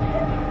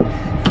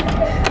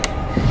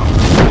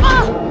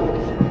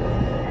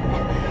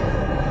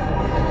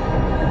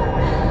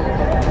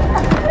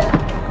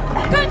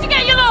 Going to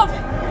get you, love!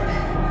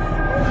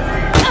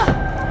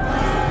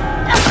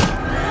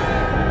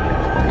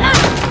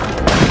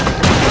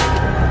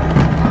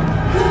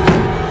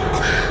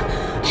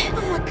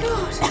 Oh my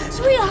God,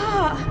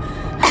 sweetheart!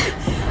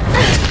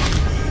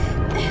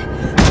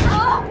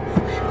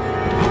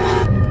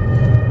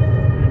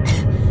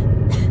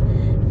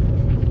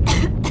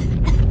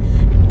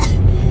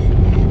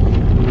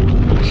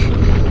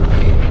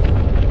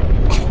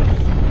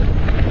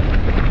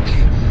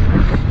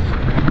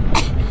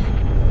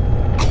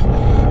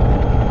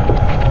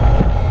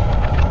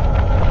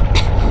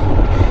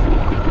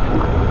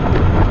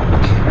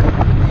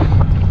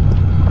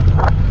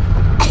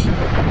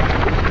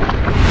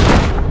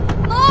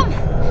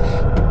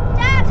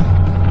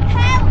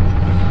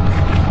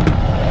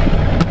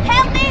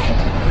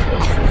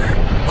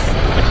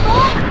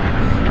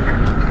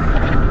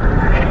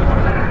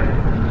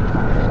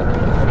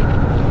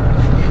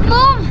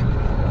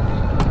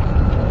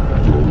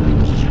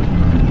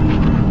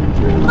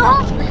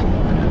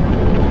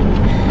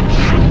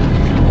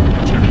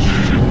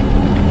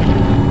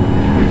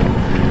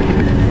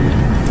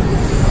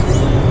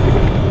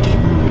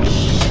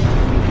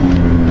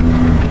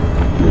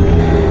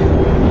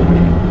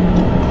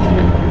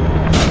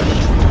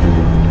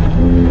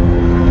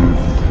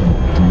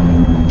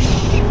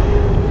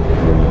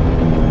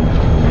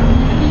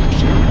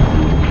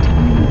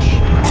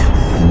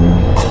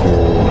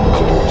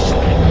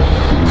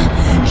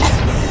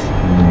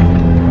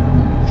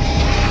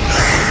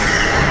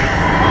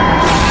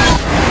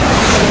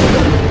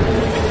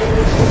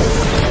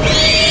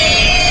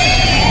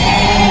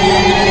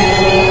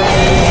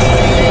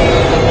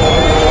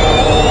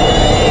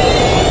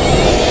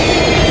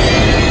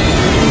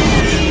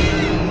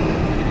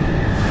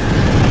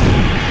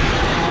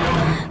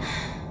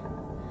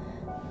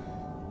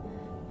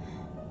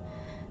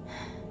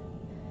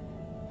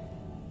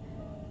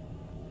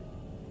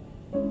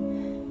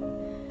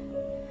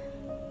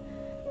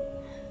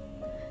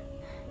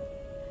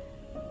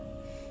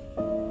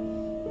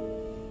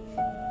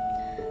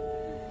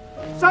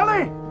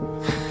 Sally!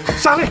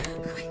 Sally!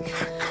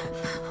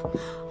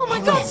 Oh my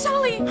God,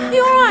 Sally! Are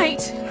you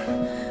alright?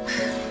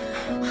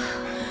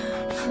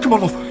 Come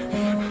on, love.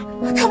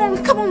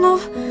 Come on,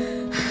 love.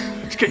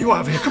 Let's get you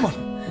out of here, come on.